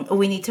thing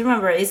we need to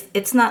remember is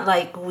it's not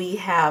like we've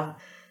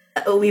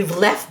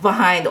left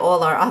behind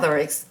all our other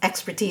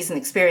expertise and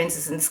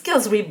experiences and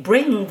skills. We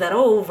bring that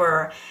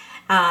over,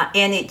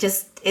 and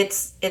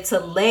it's a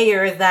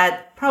layer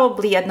that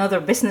probably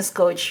another business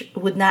coach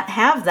would not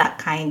have that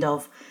kind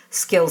of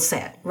skill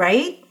set,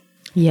 right?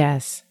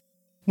 Yes,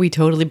 we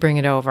totally bring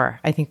it over.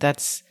 I think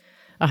that's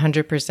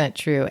 100%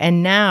 true.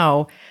 And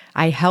now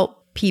I help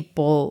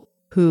people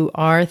who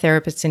are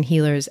therapists and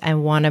healers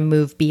and want to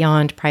move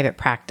beyond private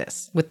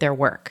practice with their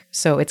work.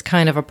 So it's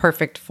kind of a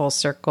perfect full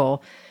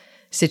circle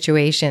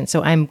situation.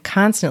 So I'm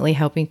constantly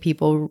helping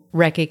people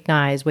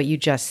recognize what you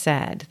just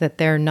said, that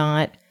they're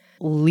not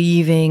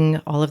leaving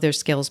all of their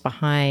skills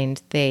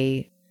behind.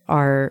 They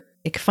are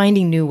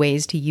finding new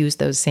ways to use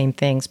those same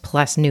things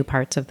plus new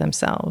parts of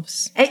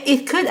themselves.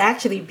 It could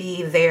actually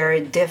be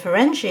their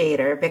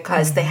differentiator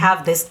because they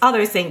have this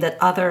other thing that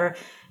other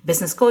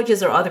business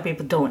coaches or other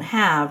people don't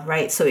have,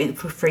 right? So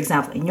for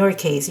example, in your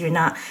case, you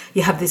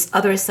have this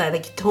other side,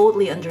 like you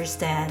totally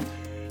understand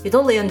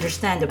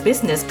the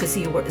business because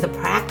you were the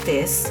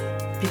practice,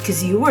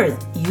 because you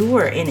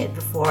were in it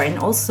before. And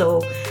also,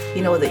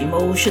 the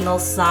emotional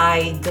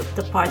side,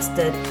 the parts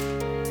that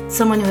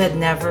someone who had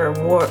never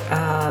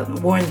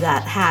worn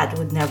that hat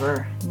would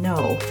never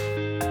know.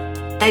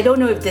 I don't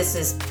know if this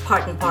is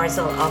part and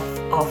parcel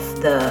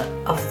of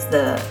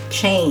the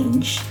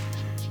change,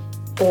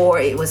 or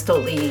it was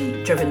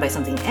totally driven by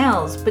something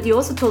else. But you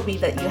also told me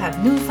that you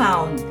have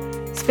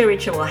newfound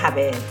spiritual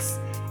habits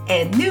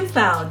and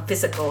newfound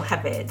physical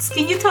habits.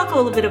 Can you talk a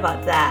little bit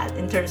about that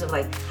in terms of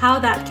like how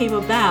that came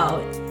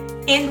about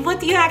and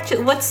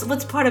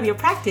what's part of your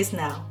practice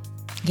now?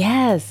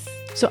 Yes.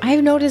 So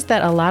I've noticed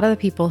that a lot of the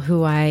people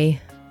who I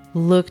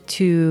look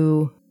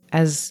to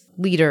as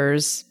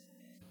leaders,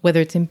 whether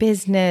it's in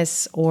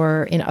business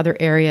or in other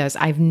areas,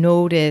 I've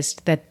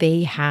noticed that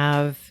they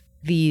have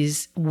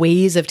these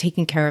ways of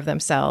taking care of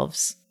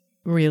themselves,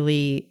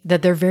 really,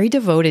 that they're very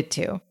devoted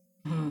to.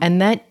 Mm-hmm.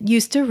 And that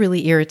used to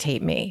really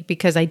irritate me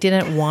because I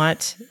didn't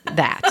want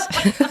that.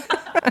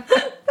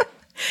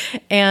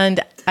 And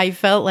I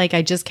felt like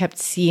I just kept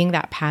seeing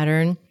that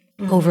pattern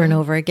over and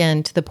over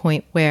again to the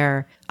point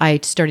where I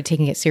started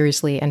taking it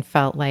seriously and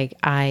felt like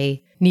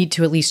I need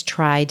to at least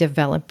try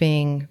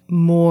developing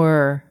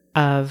more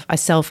of a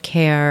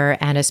self-care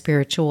and a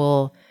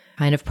spiritual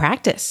kind of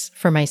practice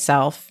for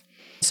myself.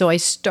 So I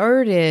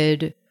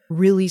started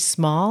really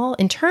small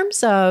in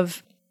terms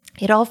of,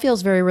 it all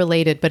feels very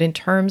related, but in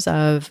terms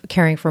of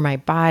caring for my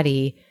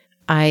body,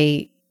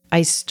 I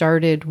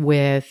started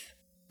with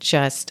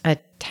just a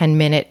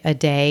 10-minute a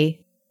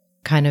day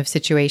kind of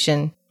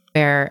situation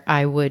where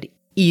I would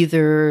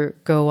either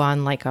go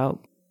on like a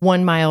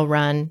 1-mile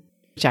run,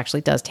 which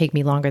actually does take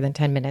me longer than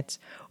 10 minutes,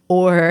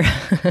 or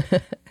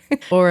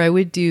I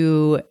would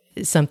do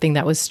something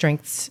that was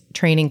strength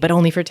training, but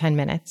only for 10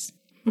 minutes,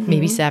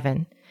 maybe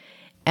 7.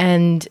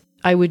 And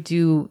I would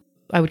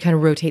kind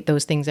of rotate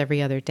those things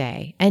every other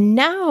day. And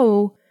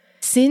now,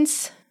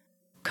 since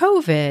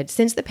COVID,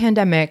 since the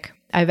pandemic,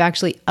 I've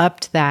actually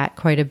upped that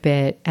quite a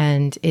bit.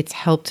 And it's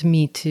helped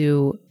me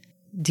to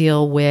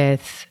deal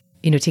with,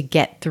 to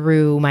get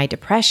through my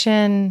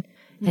depression.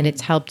 And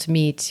it's helped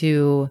me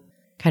to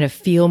kind of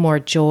feel more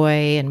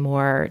joy and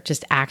more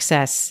just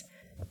access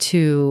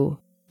to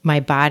my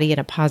body in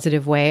a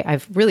positive way.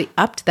 I've really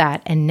upped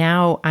that. And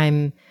now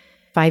I'm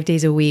 5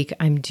 days a week,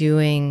 I'm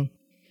doing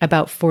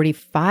about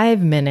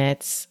 45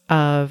 minutes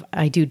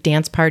I do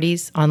dance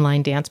parties,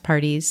 online dance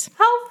parties.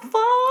 How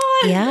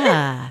fun!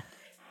 Yeah.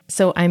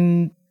 So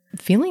I'm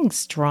feeling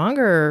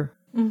stronger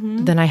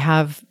than I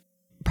have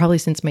probably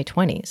since my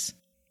 20s.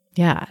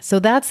 Yeah. So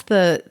that's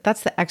the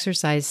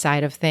exercise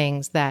side of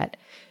things, that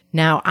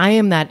now I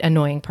am that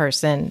annoying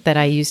person that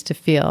I used to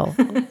feel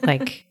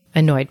like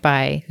annoyed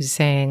by, who's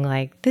saying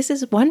like, this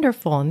is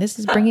wonderful and this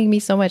is bringing me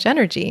so much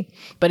energy.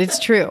 But it's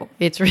true.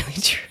 It's really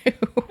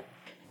true.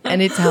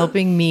 And it's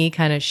helping me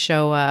kind of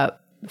show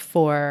up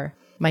for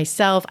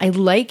myself. I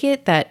like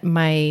it that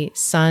my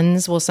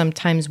sons will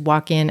sometimes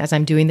walk in as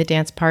I'm doing the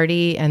dance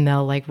party and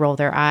they'll like roll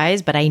their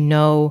eyes, but I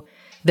know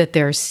that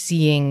they're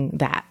seeing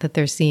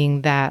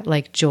that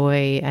like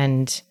joy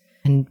and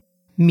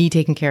me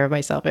taking care of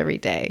myself every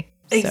day.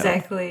 So.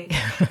 Exactly.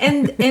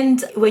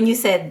 and when you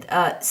said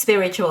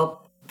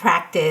spiritual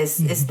practice,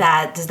 does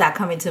that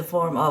come into the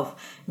form of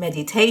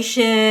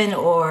meditation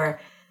or?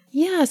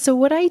 Yeah. So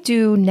what I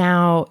do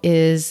now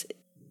is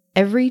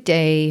every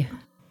day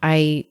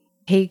I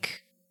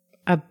take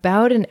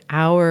about an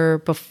hour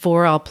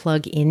before I'll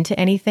plug into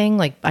anything.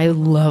 Like I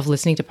love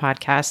listening to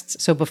podcasts.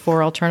 So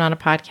before I'll turn on a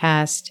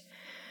podcast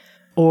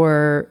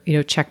or,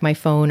 check my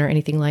phone or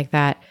anything like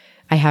that,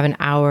 I have an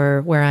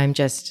hour where I'm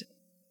just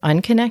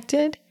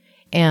unconnected.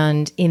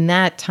 And in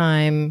that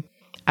time,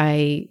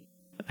 I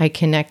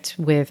connect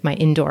with my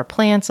indoor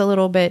plants a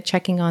little bit,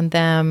 checking on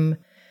them,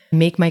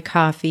 make my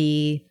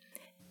coffee,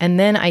 and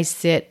then I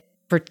sit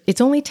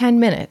it's only 10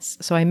 minutes.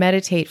 So I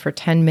meditate for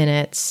 10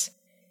 minutes.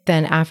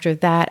 Then after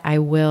that, I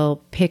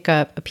will pick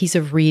up a piece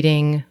of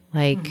reading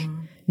like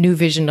New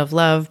Vision of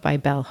Love by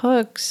Bell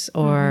Hooks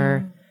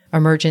or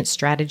Emergent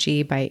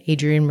Strategy by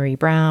Adrienne Marie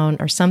Brown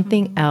or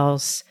something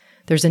else.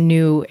 There's a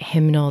new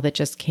hymnal that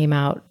just came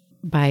out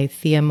by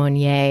Thea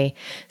Monnier,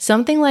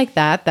 something like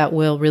that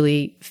will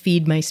really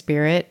feed my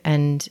spirit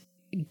and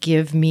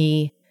give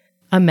me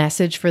a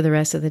message for the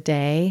rest of the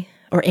day.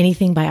 Or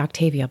anything by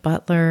Octavia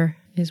Butler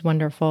is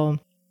wonderful.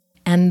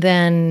 And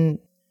then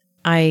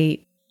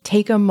I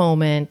take a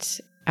moment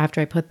after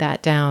I put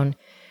that down,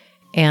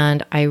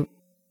 and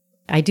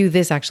I do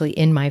this actually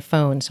in my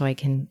phone so I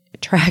can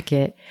track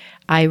it.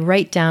 I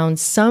write down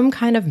some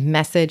kind of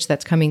message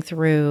that's coming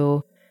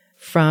through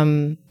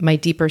from my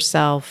deeper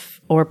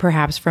self or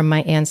perhaps from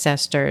my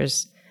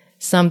ancestors,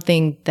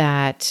 something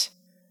that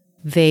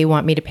they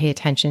want me to pay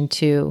attention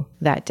to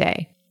that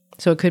day.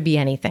 So it could be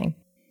anything.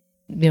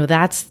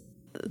 That's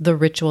the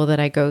ritual that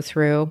I go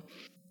through.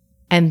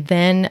 And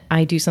then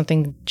I do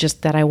something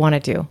just that I want to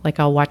do. Like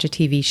I'll watch a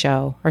TV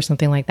show or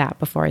something like that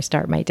before I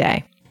start my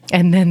day.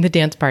 And then the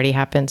dance party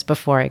happens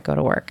before I go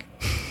to work.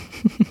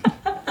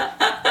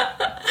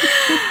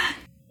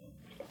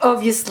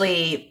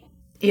 Obviously,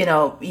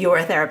 you're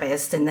a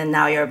therapist and then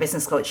now you're a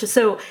business coach.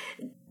 So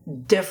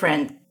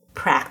different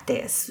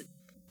practice.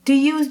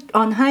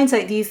 On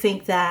hindsight, do you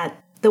think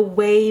that the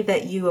way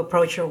that you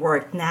approach your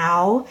work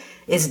now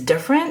is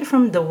different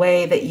from the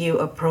way that you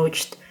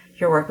approached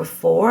your work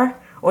before?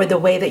 Or the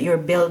way that you're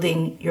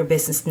building your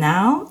business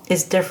now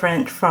is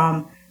different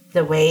from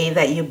the way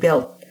that you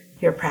built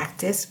your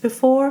practice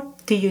before?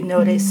 Do you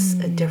notice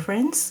a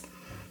difference?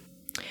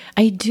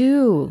 I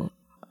do.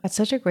 That's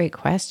such a great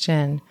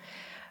question.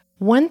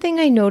 One thing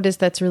I noticed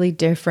that's really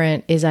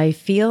different is I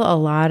feel a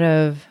lot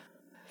of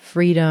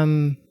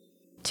freedom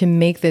to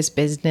make this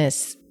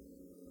business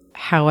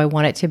how I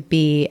want it to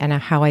be and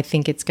how I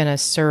think it's going to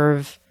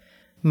serve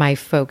my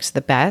folks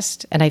the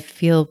best. And I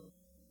feel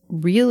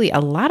really a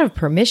lot of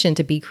permission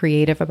to be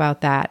creative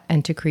about that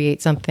and to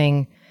create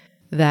something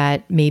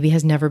that maybe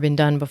has never been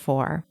done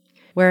before.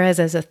 Whereas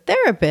as a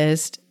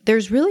therapist,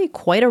 there's really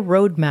quite a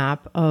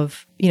roadmap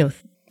of,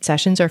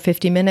 sessions are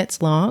 50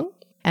 minutes long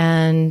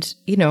and,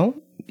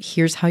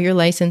 here's how your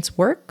license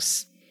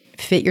works.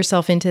 Fit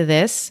yourself into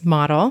this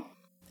model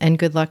and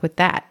good luck with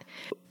that.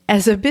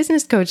 As a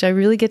business coach, I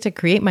really get to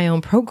create my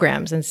own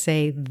programs and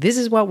say, this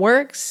is what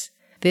works.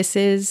 This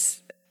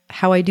is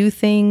how I do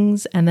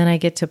things. And then I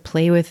get to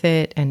play with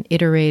it and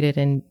iterate it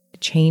and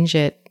change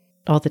it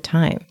all the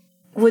time.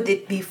 Would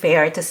it be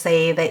fair to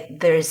say that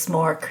there's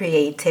more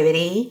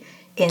creativity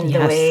in the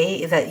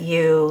way that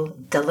you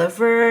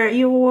deliver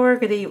your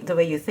work, or the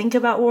way you think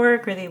about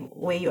work, or the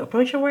way you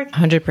approach your work?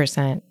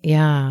 100%.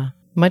 Yeah.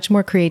 Much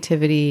more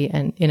creativity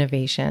and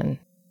innovation.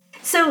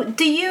 So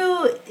do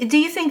you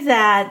think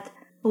that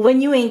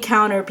when you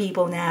encounter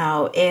people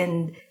now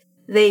and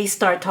they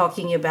start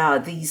talking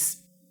about these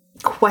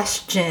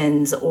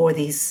questions or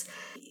these,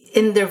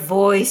 in their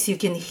voice, you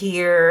can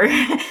hear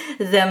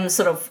them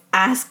sort of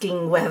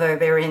asking whether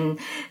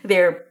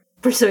they're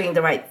pursuing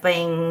the right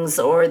things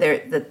or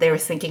that they're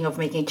thinking of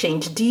making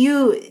change. Do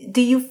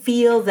you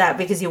feel that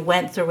because you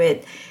went through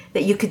it,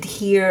 that you could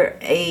hear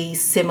a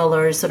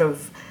similar sort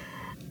of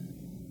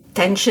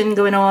tension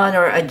going on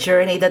or a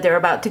journey that they're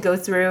about to go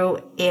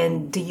through?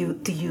 And do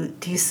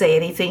you say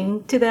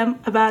anything to them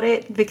about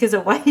it because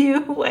of what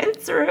you went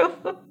through?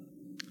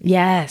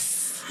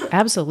 Yes,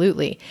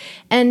 absolutely.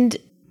 And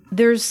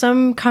there's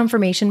some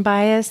confirmation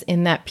bias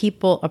in that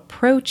people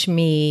approach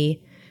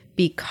me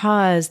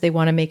because they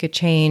want to make a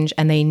change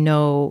and they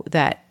know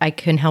that I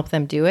can help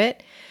them do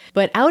it.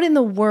 But out in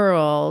the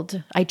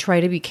world, I try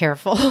to be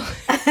careful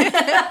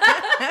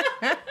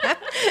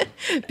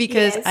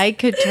because I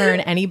could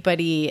turn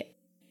anybody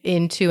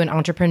into an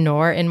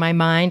entrepreneur in my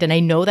mind. And I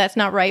know that's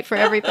not right for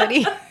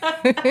everybody.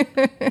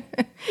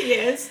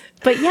 Yes.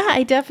 But yeah,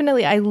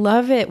 I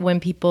love it when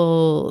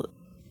people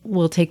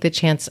will take the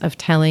chance of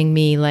telling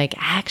me like,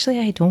 actually,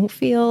 I don't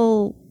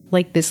feel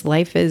like this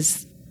life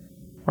is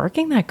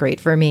working that great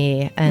for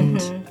me.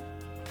 And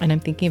I'm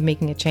thinking of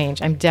making a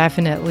change. I'm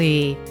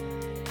definitely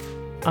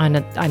I'm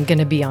going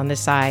to be on the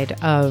side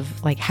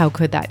of like, how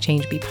could that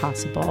change be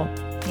possible?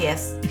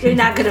 Yes. You're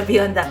not going to be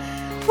on the,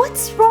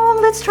 what's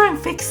wrong? Let's try and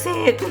fix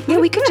it. Yeah,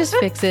 we could just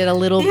fix it a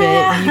little bit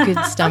and you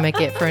could stomach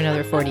it for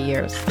another 40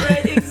 years.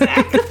 Right,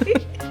 exactly.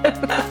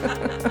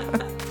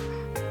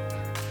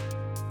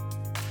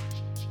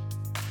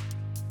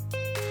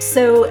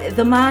 So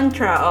the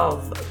mantra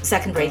of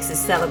Second Breaks is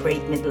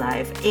celebrate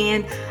midlife.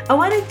 And I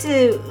wanted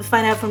to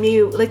find out from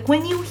you, like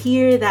when you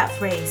hear that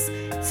phrase,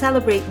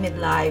 celebrate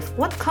midlife,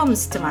 what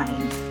comes to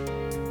mind?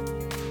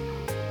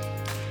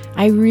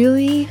 I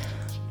really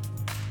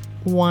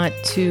want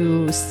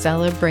to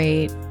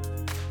celebrate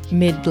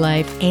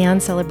midlife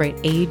and celebrate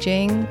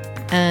aging.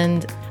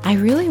 And I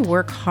really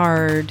work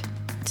hard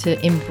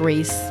to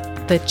embrace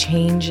the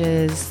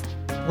changes,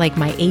 like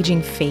my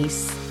aging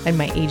face and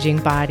my aging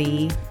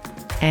body,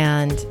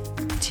 and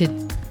to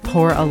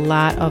pour a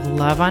lot of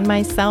love on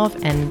myself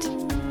and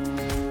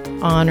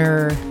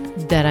honor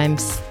that I'm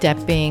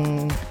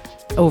stepping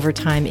over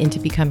time into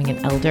becoming an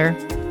elder.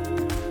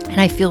 And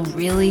I feel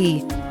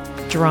really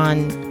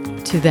drawn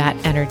to that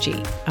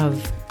energy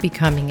of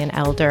becoming an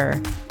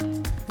elder.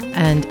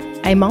 And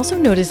I'm also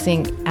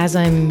noticing as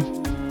I'm,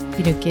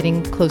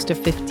 getting close to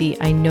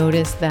 50, I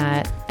notice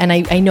that, and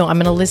I know I'm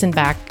going to listen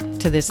back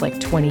to this like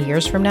 20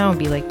 years from now and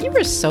be like, you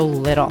were so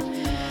little.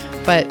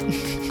 But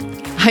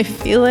I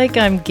feel like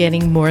I'm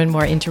getting more and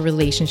more into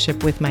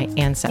relationship with my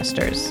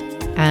ancestors,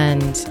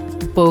 and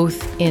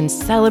both in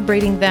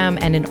celebrating them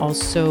and in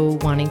also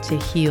wanting to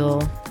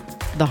heal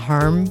the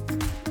harm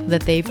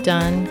that they've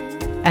done.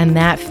 And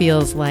that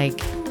feels like,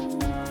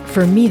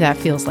 for me, that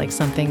feels like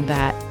something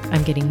that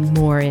I'm getting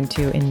more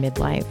into in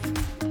midlife.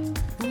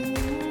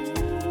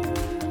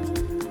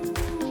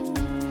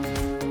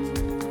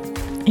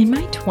 In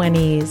my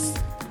 20s,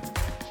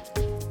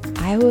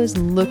 I was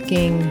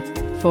looking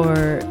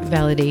for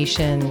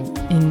validation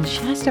in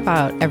just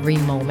about every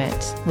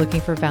moment,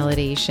 looking for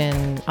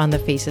validation on the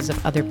faces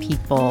of other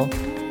people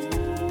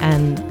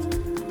and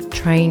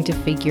trying to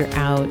figure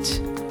out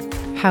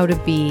how to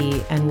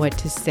be and what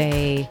to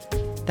say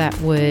that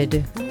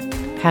would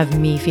have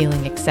me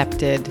feeling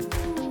accepted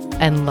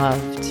and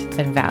loved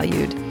and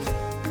valued,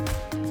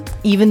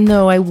 even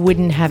though I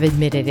wouldn't have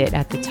admitted it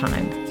at the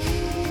time.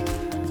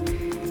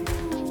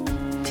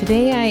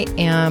 Today I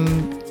am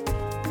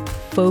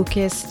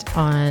focused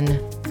on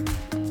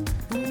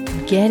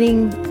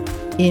getting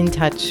in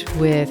touch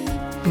with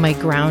my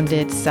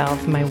grounded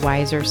self, my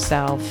wiser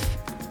self,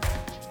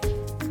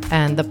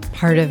 and the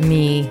part of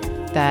me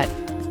that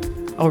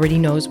already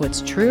knows what's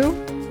true,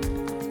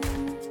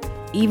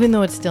 even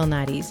though it's still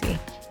not easy.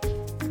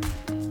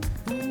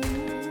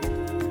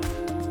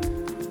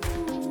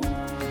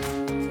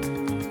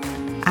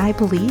 I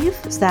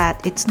believe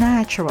that it's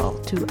natural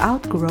to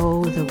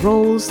outgrow the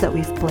roles that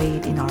we've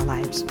played in our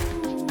lives.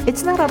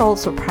 It's not at all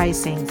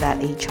surprising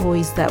that a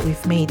choice that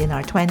we've made in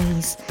our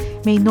 20s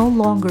may no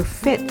longer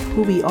fit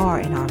who we are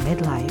in our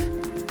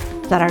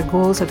midlife, that our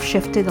goals have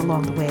shifted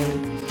along the way,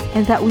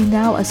 and that we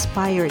now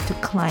aspire to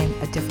climb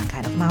a different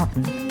kind of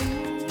mountain.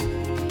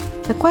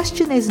 The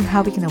question isn't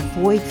how we can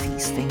avoid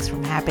these things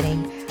from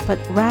happening, but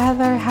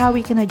rather how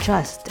we can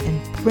adjust and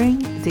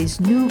bring these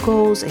new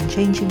goals and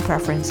changing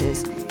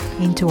preferences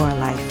into our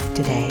life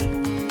today.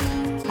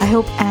 I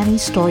hope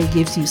Annie's story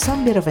gives you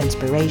some bit of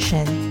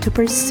inspiration to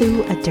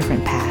pursue a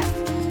different path.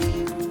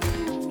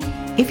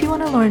 If you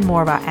want to learn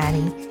more about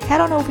Annie, head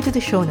on over to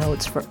the show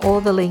notes for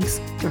all the links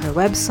to her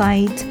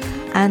website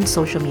and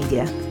social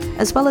media,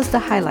 as well as the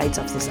highlights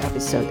of this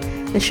episode.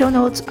 The show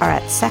notes are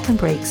at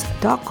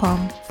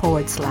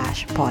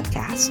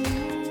secondbreaks.com/podcast.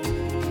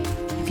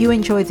 If you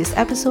enjoyed this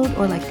episode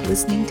or like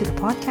listening to the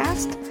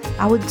podcast,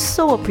 I would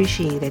so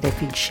appreciate it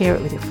if you'd share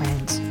it with your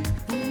friends.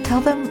 Tell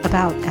them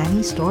about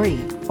Annie's story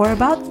or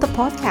about the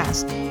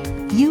podcast.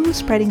 You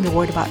spreading the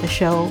word about the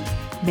show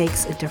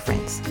makes a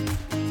difference.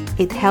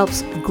 It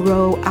helps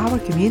grow our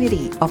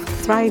community of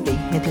thriving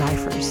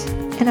midlifers,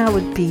 and I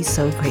would be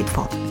so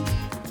grateful.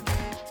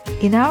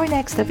 In our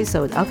next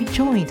episode, I'll be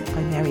joined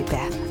by Mary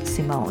Beth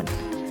Simone,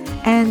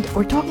 and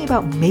we're talking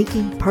about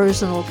making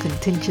personal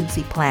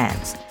contingency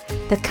plans,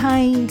 the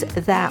kind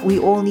that we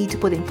all need to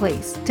put in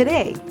place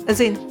today, as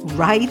in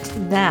right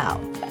now.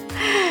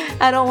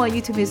 I don't want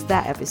you to miss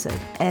that episode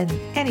and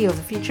any of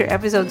the future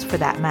episodes for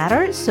that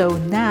matter. So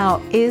now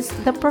is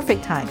the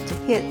perfect time to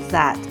hit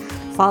that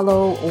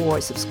follow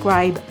or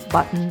subscribe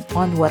button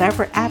on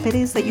whatever app it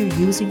is that you're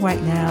using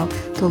right now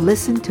to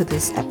listen to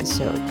this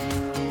episode.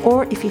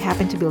 Or if you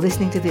happen to be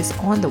listening to this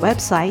on the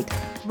website,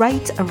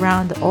 right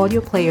around the audio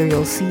player,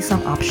 you'll see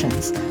some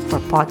options for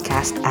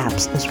podcast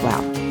apps as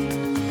well.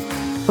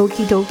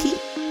 Okie dokie,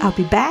 I'll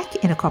be back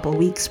in a couple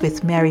weeks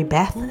with Mary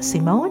Beth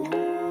Simone.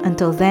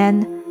 Until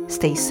then,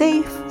 stay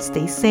safe,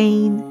 stay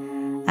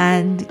sane,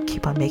 and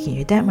keep on making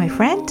your dent, my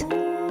friend.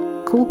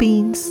 Cool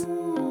beans.